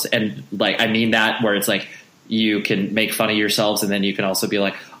yourselves. And like, I mean that where it's like, you can make fun of yourselves, and then you can also be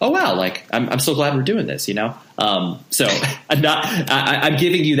like, oh wow, like I'm so glad we're doing this, you know? So I'm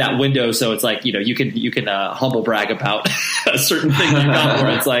giving you that window. So it's like, you know, you can humble brag about a certain thing you got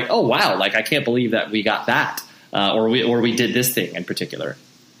where it's like, oh wow, like I can't believe that we got that. Or we did this thing in particular.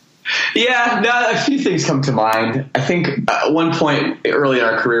 Yeah, no, a few things come to mind. I think at one point early in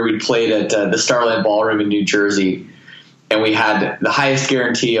our career, we played at the Starland Ballroom in New Jersey, and we had the highest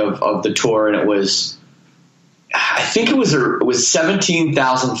guarantee of the tour, and it was, I think it was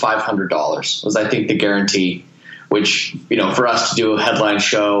 $17,500 was, I think, the guarantee, which, you know, for us to do a headline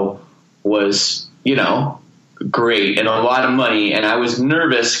show was, you know, great and a lot of money. And I was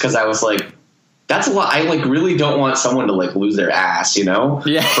nervous because I was like, that's a lot. I like really don't want someone to like lose their ass, for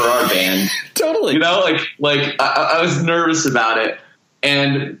our band. Totally. I was nervous about it.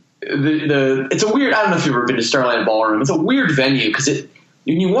 And it's a weird, I don't know if you've ever been to Starland Ballroom. It's a weird venue because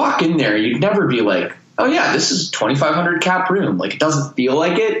when you walk in there, you'd never be like, oh yeah, this is 2,500 cap room. Like, it doesn't feel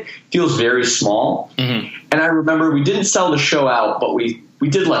like it. It feels very small. Mm-hmm. And I remember we didn't sell the show out, but we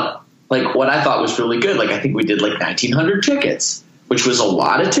did like what I thought was really good. Like, I think we did like 1,900 tickets, which was a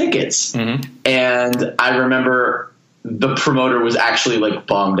lot of tickets. Mm-hmm. And I remember the promoter was actually like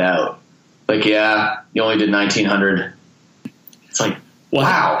bummed out. Like, yeah, you only did 1,900. It's like,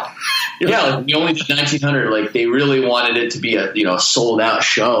 wow. Yeah, like you only did 1,900. Like, they really wanted it to be a sold out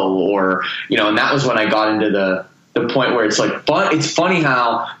show, or and that was when I got into the point where it's like fun. It's funny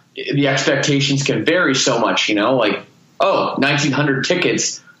how the expectations can vary so much. Like, 1,900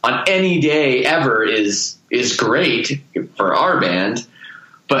 tickets on any day ever is great for our band,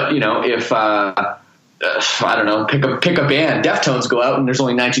 but if I don't know, pick a band, Deftones go out and there's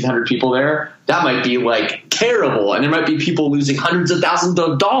only 1,900 people there, that might be like terrible, and there might be people losing hundreds of thousands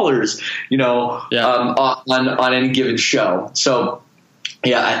of dollars, on any given show. So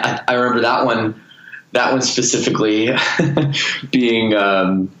yeah, I remember that one specifically being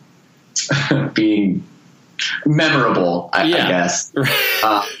memorable, I guess.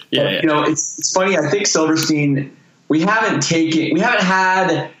 It's funny. I think Silverstein, we haven't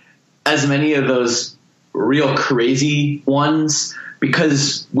had as many of those real crazy ones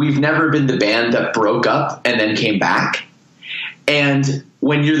because we've never been the band that broke up and then came back. And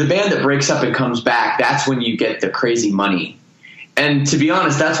when you're the band that breaks up and comes back, that's when you get the crazy money. And to be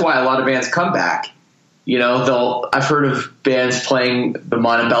honest, that's why a lot of bands come back. I've heard of bands playing the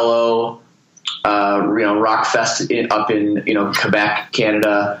Montebello, rock fest up in Quebec,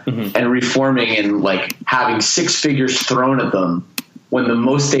 Canada, mm-hmm. and reforming and like having six figures thrown at them when the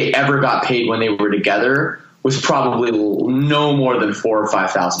most they ever got paid when they were together was probably no more than $4,000 or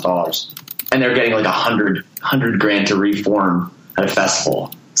 $5,000, and they're getting like $100,000 to reform at a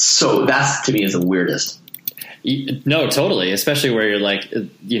festival. So that's, to me, is the weirdest. No, totally. Especially where you're like,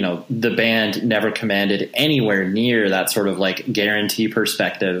 the band never commanded anywhere near that sort of like guarantee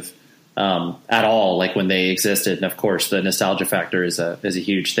perspective at all, like when they existed. And of course the nostalgia factor is a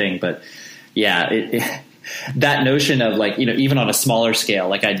huge thing, but yeah, that notion of like, even on a smaller scale,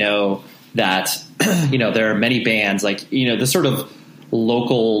 like I know that, there are many bands like, the sort of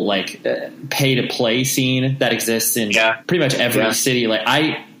local, like pay to play scene that exists in pretty much every city. Like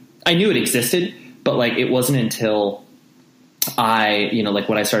I knew it existed, but like, it wasn't until like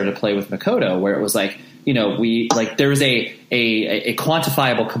when I started to play with Makoto, where it was like, we like there was a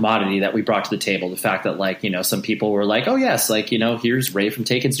quantifiable commodity that we brought to the table. The fact that like, some people were like, oh yes, like, here's Ray from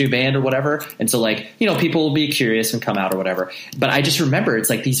Taken's new band or whatever. And so like, people will be curious and come out or whatever. But I just remember it's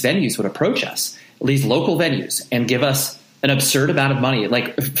like these venues would approach us, these local venues, and give us an absurd amount of money,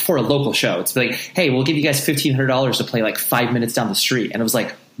 like for a local show. It's like, hey, we'll give you guys $1,500 to play like 5 minutes down the street. And it was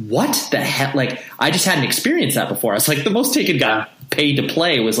like, what the heck? Like, I just hadn't experienced that before. I was like, the most Taken got paid to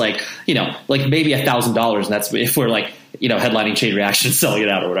play was like, like maybe $1,000. And that's if we're like, headlining Chain Reaction, selling it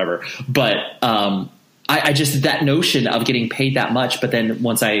out or whatever. But I just, that notion of getting paid that much. But then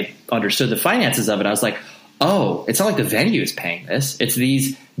once I understood the finances of it, I was like, oh, it's not like the venue is paying this. It's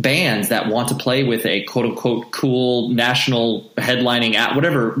these bands that want to play with a quote unquote cool national headlining act,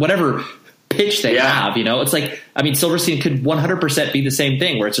 whatever pitch they have, it's like, I mean, Silverstein could 100% be the same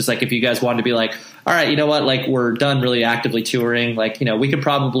thing where it's just like, if you guys wanted to be like, all right, you know what, like we're done really actively touring. Like, we could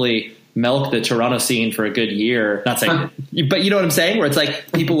probably milk the Toronto scene for a good year. Not saying, but you know what I'm saying? Where it's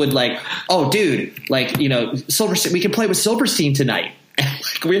like, people would like, oh dude, like, Silverstein, we can play with Silverstein tonight.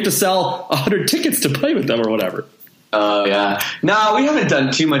 Like, we have to sell 100 tickets to play with them or whatever. Oh yeah. No, we haven't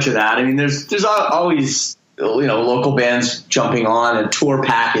done too much of that. I mean, there's always, local bands jumping on a tour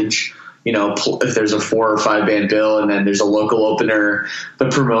package. If there's a 4 or 5 band bill and then there's a local opener, the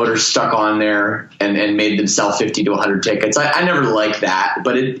promoter stuck on there and made them sell 50 to 100 tickets. I never liked that,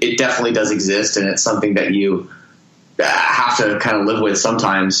 but it definitely does exist, and it's something that you have to kind of live with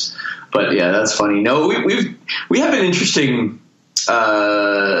sometimes. But yeah, that's funny. No, we have an interesting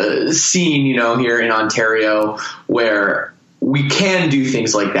scene, here in Ontario where we can do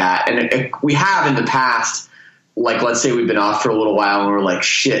things like that, and we have in the past. Like, let's say we've been off for a little while and we're like,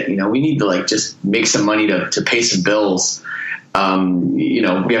 shit, we need to like just make some money to pay some bills. We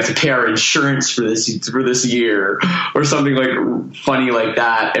have to pay our insurance for this year or something like funny like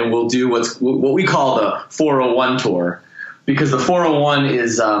that. And we'll do what we call the 401 tour, because the 401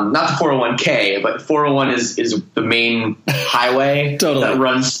 is not the 401k, but 401 is the main highway that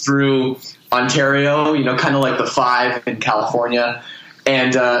runs through Ontario, kind of like the 5 in California.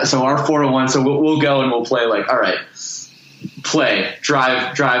 And so our 401, so we'll go and we'll play like, all right,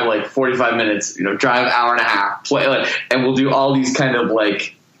 drive like 45 minutes, drive hour and a half, play like, and we'll do all these kind of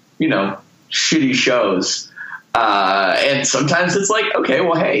like, shitty shows. And sometimes it's like, okay,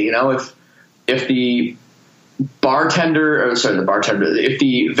 well, hey, if the if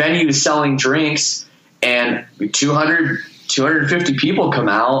the venue is selling drinks and 250 people come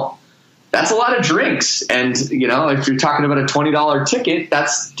out, that's a lot of drinks. And, if you're talking about a $20 ticket,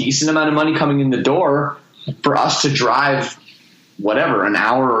 that's a decent amount of money coming in the door for us to drive whatever, an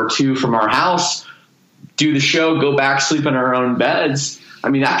hour or two from our house, do the show, go back, sleep in our own beds. I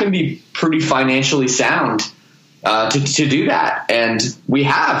mean, that can be pretty financially sound to do that. And we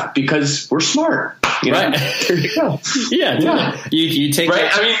have, because we're smart. Right. There you go. Yeah. You take right.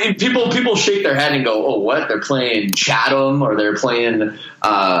 I mean, people shake their head and go, "Oh, what? They're playing Chatham, or they're playing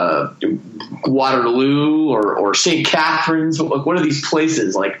Waterloo, or St. Catharines. What are these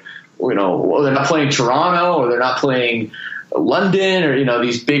places? Like, they're not playing Toronto, or they're not playing London, or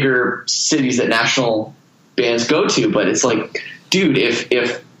these bigger cities that national bands go to." But it's like, dude,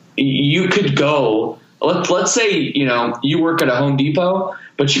 if you could go, let's say you work at a Home Depot.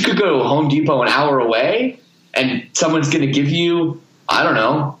 But you could go to a Home Depot an hour away, and someone's going to give you, I don't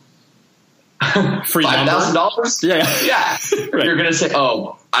know, free $5,000. Yeah. Right. You're going to say,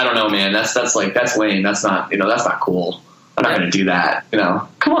 "Oh, I don't know, man. That's lame. That's not not cool. I'm not going to do that."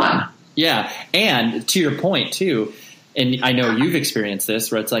 Come on. Yeah, and to your point too, and I know you've experienced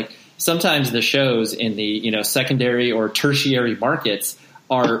this, where it's like sometimes the shows in the secondary or tertiary markets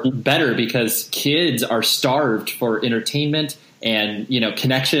are better because kids are starved for entertainment and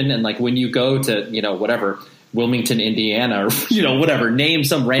connection. And like when you go to whatever, Wilmington, Indiana, or whatever, name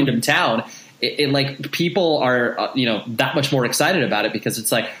some random town, it like people are that much more excited about it, because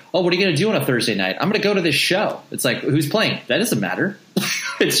it's like, oh, what are you going to do on a Thursday night? I'm going to go to this show. It's like, who's playing? That doesn't matter.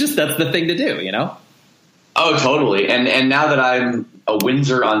 It's just, that's the thing to do, Oh, totally. And now that I'm a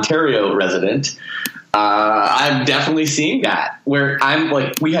Windsor, Ontario resident, I'm definitely seeing that, where I'm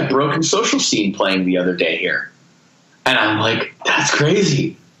like, we had Broken Social Scene playing the other day here. And I'm like, that's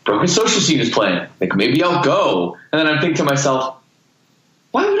crazy. Broken Social Scene is playing. Like, maybe I'll go. And then I'm thinking to myself,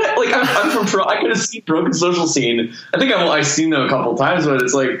 why would I? Like, I'm from Toronto. I could have seen Broken Social Scene. I think I've seen them a couple of times, but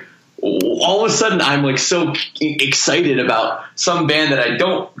it's like, all of a sudden I'm like so excited about some band that I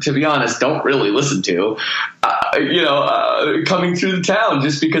to be honest, don't really listen to, coming through the town,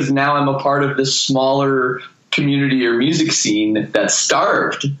 just because now I'm a part of this smaller community or music scene that's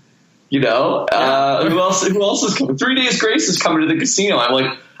starved. Who else is coming? 3 Days Grace is coming to the casino. I'm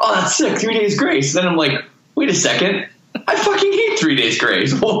like, oh, that's sick. 3 Days Grace. And then I'm like, wait a second. I fucking hate 3 Days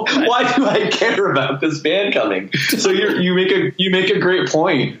Grace. Well, why do I care about this band coming? So you make a great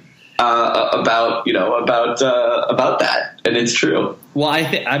point about that, and it's true. Well, I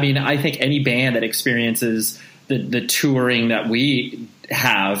think any band that experiences the touring that we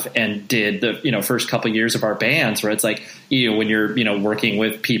have and did the first couple of years of our bands, where it's like when you're working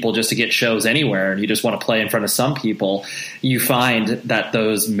with people just to get shows anywhere, and you just want to play in front of some people, you find that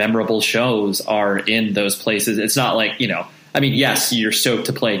those memorable shows are in those places. It's not like yes, you're stoked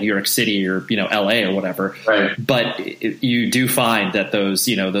to play New York City or LA or whatever, right? But you do find that those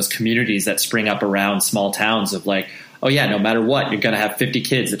those communities that spring up around small towns of like, oh yeah, no matter what, you're going to have 50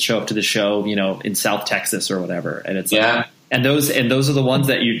 kids that show up to the show, in South Texas or whatever, and it's like, and those are the ones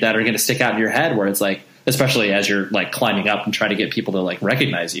that are going to stick out in your head, where it's like, especially as you're like climbing up and trying to get people to like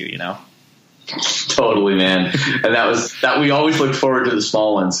recognize you, Totally, man. And that we always look forward to the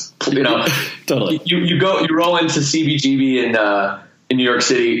small ones. Totally. You roll into CBGB in New York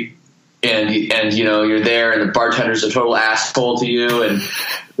City, and you're there, and the bartender's a total asshole to you, and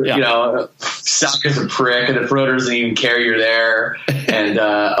sucker's a prick, and the promoter doesn't even care you're there. And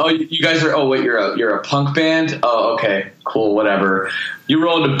you guys are you're a punk band. Oh, okay, cool, whatever. You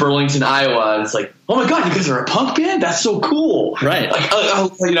roll into Burlington, Iowa, and it's like, oh my god, you guys are a punk band? That's so cool, right? Like,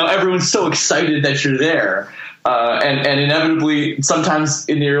 everyone's so excited that you're there, and inevitably, sometimes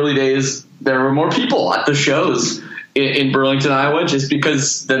in the early days, there were more people at the shows in Burlington, Iowa, just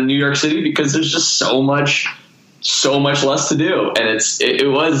because than New York City, because there's just so much less to do, and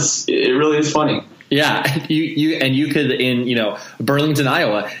it really is funny. Yeah, you could in Burlington,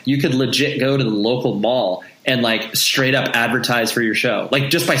 Iowa, you could legit go to the local mall and like straight up advertise for your show, like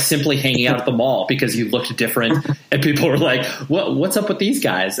just by simply hanging out at the mall because you looked different, and people were like, "What's up with these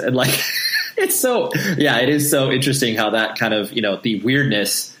guys?" And like, it is so interesting how that kind of the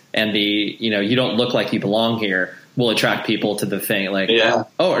weirdness and the you don't look like you belong here will attract people to the thing. Like,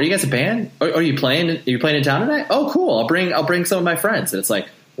 oh, are you guys a band? Are you playing? Are you playing in town tonight? Oh, cool. I'll bring some of my friends. And it's like,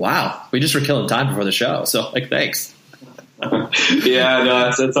 wow, we just were killing time before the show. So like, thanks. Yeah,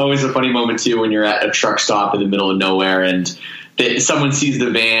 no, it's always a funny moment too when you're at a truck stop in the middle of nowhere and someone sees the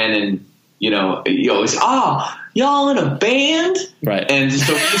van and you always y'all in a band, right? And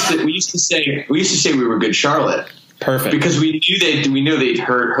so we used to say we were Good Charlotte. Perfect. Because we knew they'd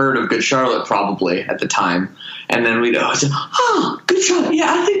heard of Good Charlotte probably at the time, and then we'd say, Good Charlotte, yeah,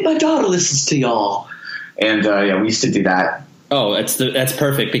 I think my daughter listens to y'all, and we used to do that. Oh, that's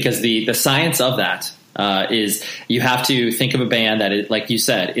perfect because the science of that is you have to think of a band that, like you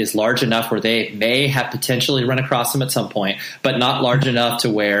said, is large enough where they may have potentially run across them at some point, but not large enough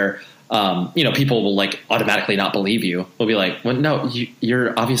to where people will like automatically not believe you. We'll be like, well, no,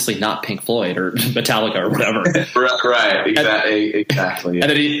 you're obviously not Pink Floyd or Metallica or whatever. Right. Exactly. And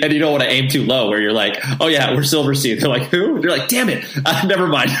then you don't want to aim too low where you're like, oh yeah, we're Silverstein. They're like, who? You're like, damn it. Never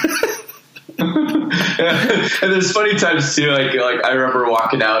mind. And there's funny times too. Like I remember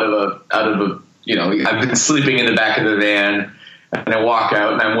walking out of a, I've been sleeping in the back of the van and I walk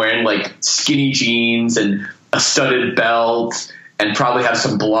out and I'm wearing like skinny jeans and a studded belt and probably have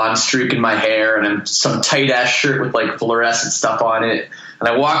some blonde streak in my hair and I'm some tight ass shirt with like fluorescent stuff on it. And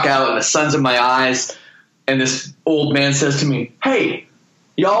I walk out and the sun's in my eyes and this old man says to me, "Hey,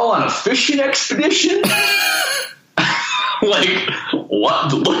 y'all on a fishing expedition?" Like,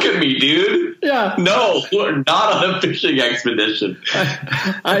 what? Look at me, dude. Yeah. No, we're not on a fishing expedition.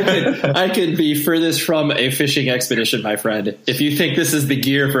 I could be furthest from a fishing expedition, my friend. If you think this is the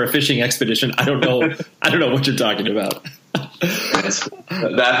gear for a fishing expedition, I don't know what you're talking about.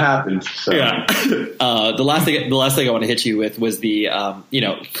 That happened. So. Yeah. The last thing I want to hit you with was the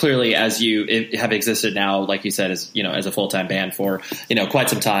clearly as you have existed now, like you said, as a full-time band for quite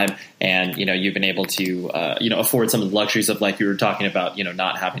some time, and you've been able to afford some of the luxuries of, like you were talking about,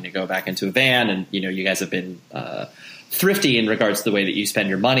 not having to go back into a van, and you guys have been thrifty in regards to the way that you spend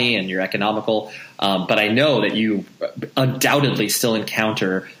your money and you're economical. But I know that you undoubtedly still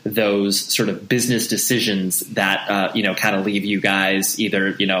encounter those sort of business decisions that, kind of leave you guys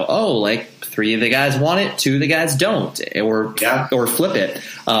either, like 3 of the guys want it, 2 of the guys don't, or flip it.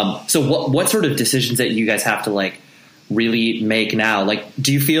 So what sort of decisions that you guys have to like really make now? Like,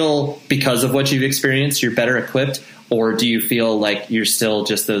 do you feel because of what you've experienced, you're better equipped, or do you feel like you're still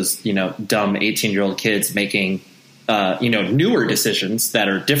just those, dumb 18-year-old kids making newer decisions that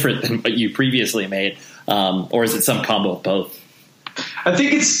are different than what you previously made? Or is it some combo of both? I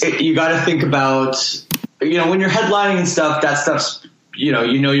think you got to think about, when you're headlining and stuff, that stuff's, you're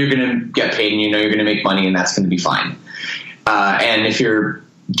going to get paid and you're going to make money and that's going to be fine. And if you're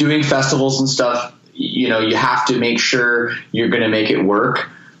doing festivals and stuff, you have to make sure you're going to make it work.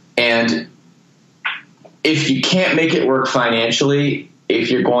 And if you can't make it work financially, if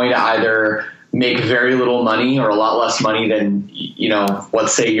you're going to either make very little money or a lot less money than,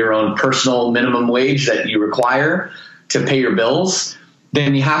 let's say your own personal minimum wage that you require to pay your bills,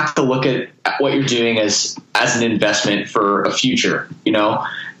 then you have to look at what you're doing as an investment for a future,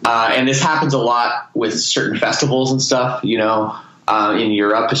 and this happens a lot with certain festivals and stuff, in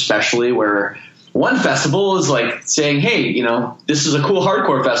Europe, especially, where one festival is like saying, hey, this is a cool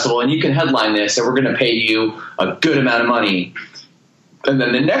hardcore festival and you can headline this and we're going to pay you a good amount of money. And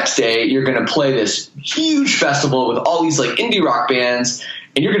then the next day, you're going to play this huge festival with all these like indie rock bands,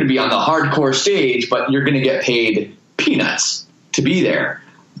 and you're going to be on the hardcore stage, but you're going to get paid peanuts to be there,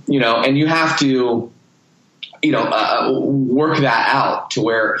 and you have to, work that out to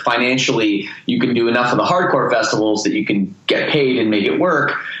where financially you can do enough of the hardcore festivals that you can get paid and make it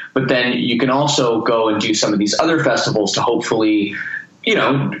work. But then you can also go and do some of these other festivals to hopefully,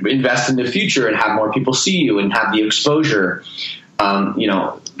 invest in the future and have more people see you and have the exposure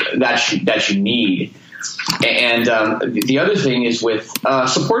that you need. And the other thing is with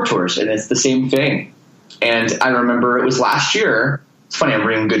support tours, and it's the same thing. And I remember it was last year. It's funny, I'm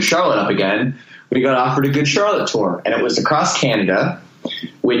bringing Good Charlotte up again. We got offered a Good Charlotte tour, and it was across Canada,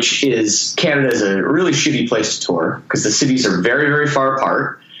 Canada is a really shitty place to tour because the cities are very, very far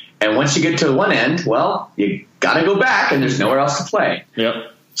apart. And once you get to one end, well, you got to go back, and there's nowhere else to play.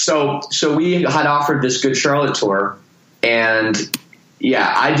 Yep. So we had offered this Good Charlotte tour. And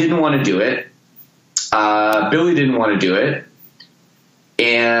yeah, I didn't want to do it. Billy didn't want to do it.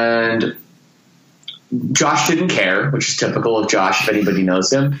 And Josh didn't care, which is typical of Josh if anybody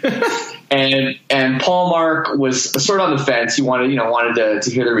knows him. and Paul Mark was sort of on the fence. He wanted to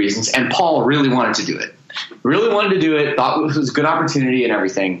hear the reasons. And Paul really wanted to do it. Thought it was a good opportunity and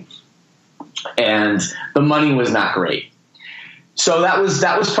everything. And the money was not great. So that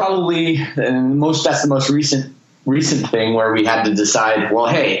was probably that's the most recent thing where we had to decide, well,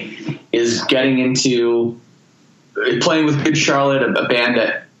 hey, is getting into playing with Good Charlotte, a band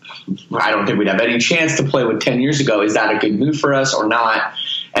that I don't think we'd have any chance to play with 10 years ago. Is that a good move for us or not?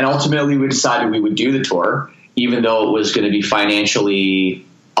 And ultimately we decided we would do the tour, even though it was going to be financially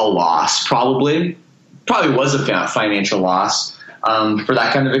a loss, probably was a financial loss for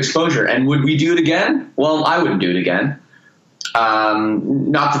that kind of exposure. And would we do it again? Well, I wouldn't do it again.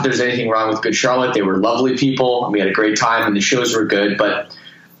 Not that there's anything wrong with Good Charlotte. They were lovely people. We had a great time and the shows were good, but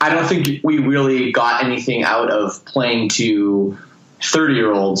I don't think we really got anything out of playing to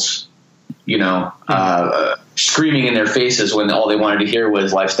 30-year-olds, screaming in their faces when all they wanted to hear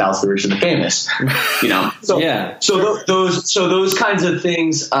was Lifestyles of the Rich and the Famous, So, yeah. So those kinds of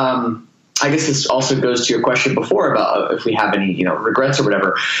things, I guess this also goes to your question before about if we have any, regrets or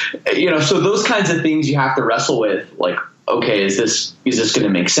whatever, so those kinds of things you have to wrestle with, like, okay, is this going to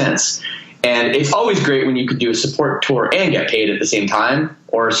make sense? And it's always great when you could do a support tour and get paid at the same time,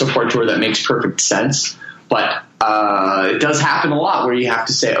 or a support tour that makes perfect sense. But it does happen a lot where you have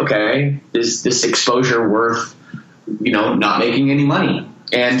to say, okay, is this exposure worth, not making any money?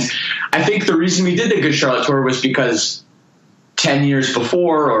 And I think the reason we did the Good Charlotte tour was because 10 years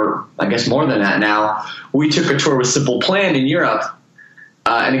before, or I guess more than that now, we took a tour with Simple Plan in Europe.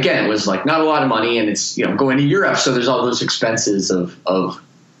 And again, it was like not a lot of money, and it's, going to Europe. So there's all those expenses of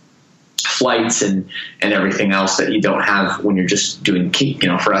flights and everything else that you don't have when you're just doing,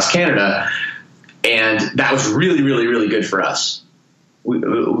 for us, Canada. And that was really, really, really good for us.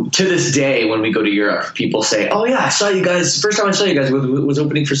 To this day, when we go to Europe, people say, oh yeah, I saw you guys. First time I saw you guys was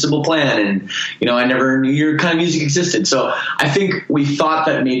opening for Simple Plan. And, I never knew your kind of music existed. So I think we thought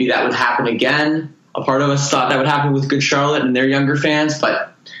that maybe that would happen again. A part of us thought that would happen with Good Charlotte and their younger fans,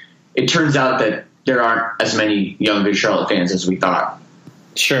 but it turns out that there aren't as many young Good Charlotte fans as we thought.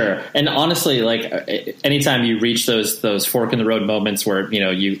 Sure. And honestly, like anytime you reach those fork in the road moments where,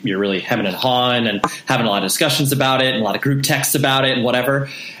 you're really hemming and hawing and having a lot of discussions about it and a lot of group texts about it and whatever.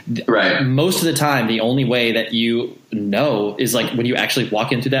 Right. Most of the time, the only way that you know is like when you actually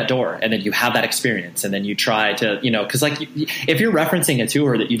walk into that door and then you have that experience and then you try to, because like if you're referencing a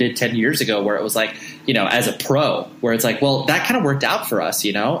tour that you did 10 years ago where it was like, as a pro, where it's like, well, that kind of worked out for us,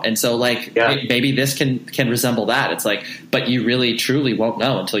 and so like maybe this can resemble that. It's like, but you really truly won't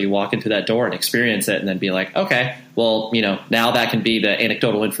know until you walk into that door and experience it and then be like, okay, well, now that can be the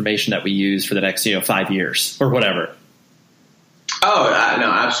anecdotal information that we use for the next 5 years or whatever. Oh,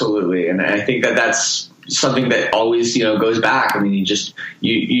 no, absolutely. And I think that that's something that always, goes back. I mean,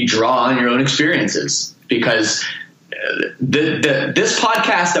 you draw on your own experiences, because this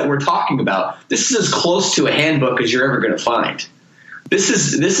podcast that we're talking about, this is as close to a handbook as you're ever going to find. This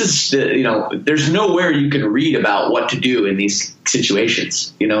is there's nowhere you can read about what to do in these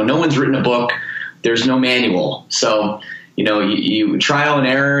situations. No one's written a book. There's no manual. So, you trial and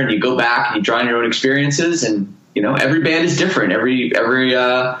error, and you go back and you draw on your own experiences, and every band is different. Everybody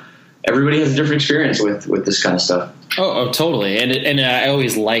has a different experience with this kind of stuff. Oh, totally. And I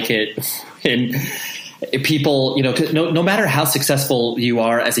always like it. And people, no matter how successful you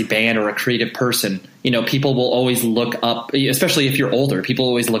are as a band or a creative person, people will always look up, especially if you're older, people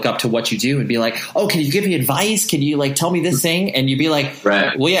always look up to what you do and be like, oh, can you give me advice? Can you tell me this thing? And you'd be like,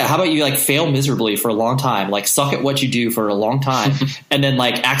 right. Well, yeah, how about you fail miserably for a long time, suck at what you do for a long time and then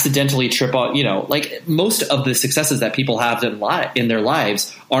accidentally trip on, most of the successes that people have in their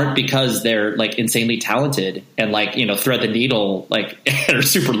lives aren't because they're insanely talented and thread the needle, and are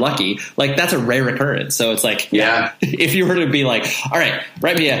super lucky. That's a rare occurrence. So it's yeah, if you were to be all right,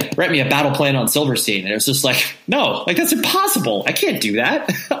 write me a battle plan on Silverstein. And it's just no, that's impossible. I can't do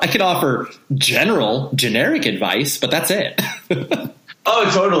that. I can offer generic advice, but that's it. Oh,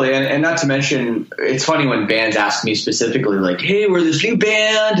 totally. And not to mention, it's funny when bands ask me specifically, hey, we're this new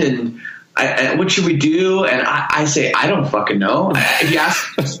band and what should we do? And I say, I don't fucking know. If you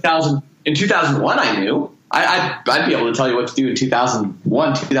ask in 2001, I knew. I'd be able to tell you what to do in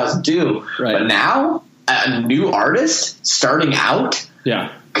 2001, 2002. Right. But now, a new artist starting out?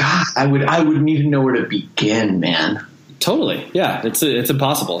 Yeah. God, I wouldn't even know where to begin, man. Totally. Yeah. It's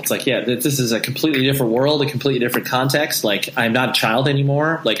impossible. It's this is a completely different world, a completely different context. I'm not a child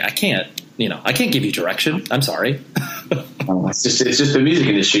anymore. I can't give you direction. I'm sorry. It's just the music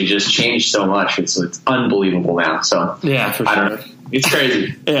industry just changed so much. It's unbelievable now. So yeah, for sure. I don't know. It's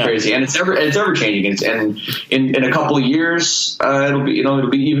crazy. Yeah. Crazy. And it's ever changing. And in a couple of years, it'll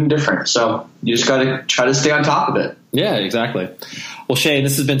be even different. So you just got to try to stay on top of it. Yeah, exactly. Well, Shane,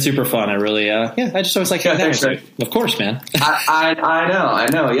 this has been super fun. I really, I just always like having you. Of course, man. I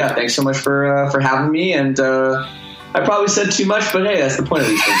know. Yeah. Thanks so much for having me. And, I probably said too much, but hey, that's the point of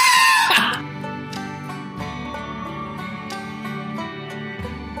these things.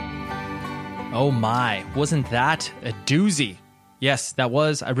 Oh my, wasn't that a doozy? Yes, that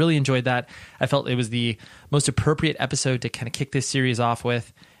was. I really enjoyed that. I felt it was the most appropriate episode to kind of kick this series off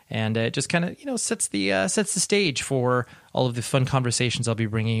with. And it just kind of, sets the stage for all of the fun conversations I'll be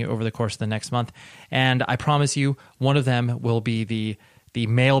bringing you over the course of the next month. And I promise you, one of them will be the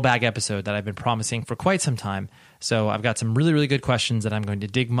mailbag episode that I've been promising for quite some time. So I've got some really, really good questions that I'm going to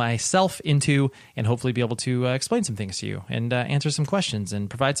dig myself into and hopefully be able to explain some things to you and answer some questions and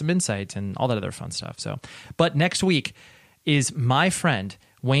provide some insight and all that other fun stuff. But next week is my friend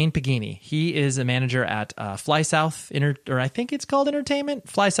Wayne Pagini. He is a manager at Fly South, or I think it's called Entertainment.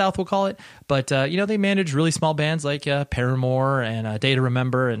 Fly South, we'll call it. But, they manage really small bands like Paramore and Day to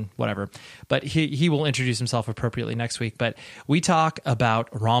Remember and whatever. But he will introduce himself appropriately next week. But we talk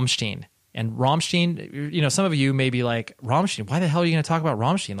about Rammstein. And Rammstein, some of you may be like, Rammstein, why the hell are you going to talk about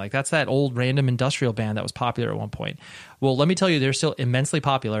Rammstein? Like, that's that old random industrial band that was popular at one point. Well, let me tell you, they're still immensely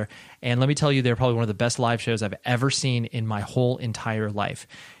popular. And let me tell you, they're probably one of the best live shows I've ever seen in my whole entire life.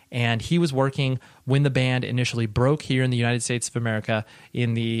 And he was working when the band initially broke here in the United States of America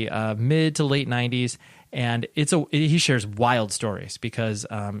in the mid to late 90s. And he shares wild stories because,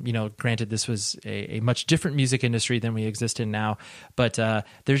 granted, this was a much different music industry than we exist in now. But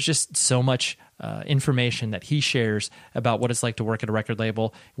there's just so much information that he shares about what it's like to work at a record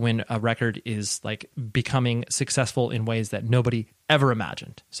label when a record is like becoming successful in ways that nobody ever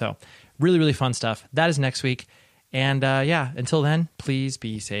imagined. So really, really fun stuff. That is next week. And until then, please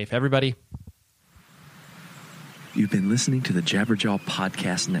be safe, everybody. You've been listening to the Jabberjaw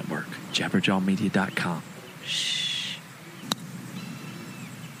Podcast Network, jabberjawmedia.com. Shh.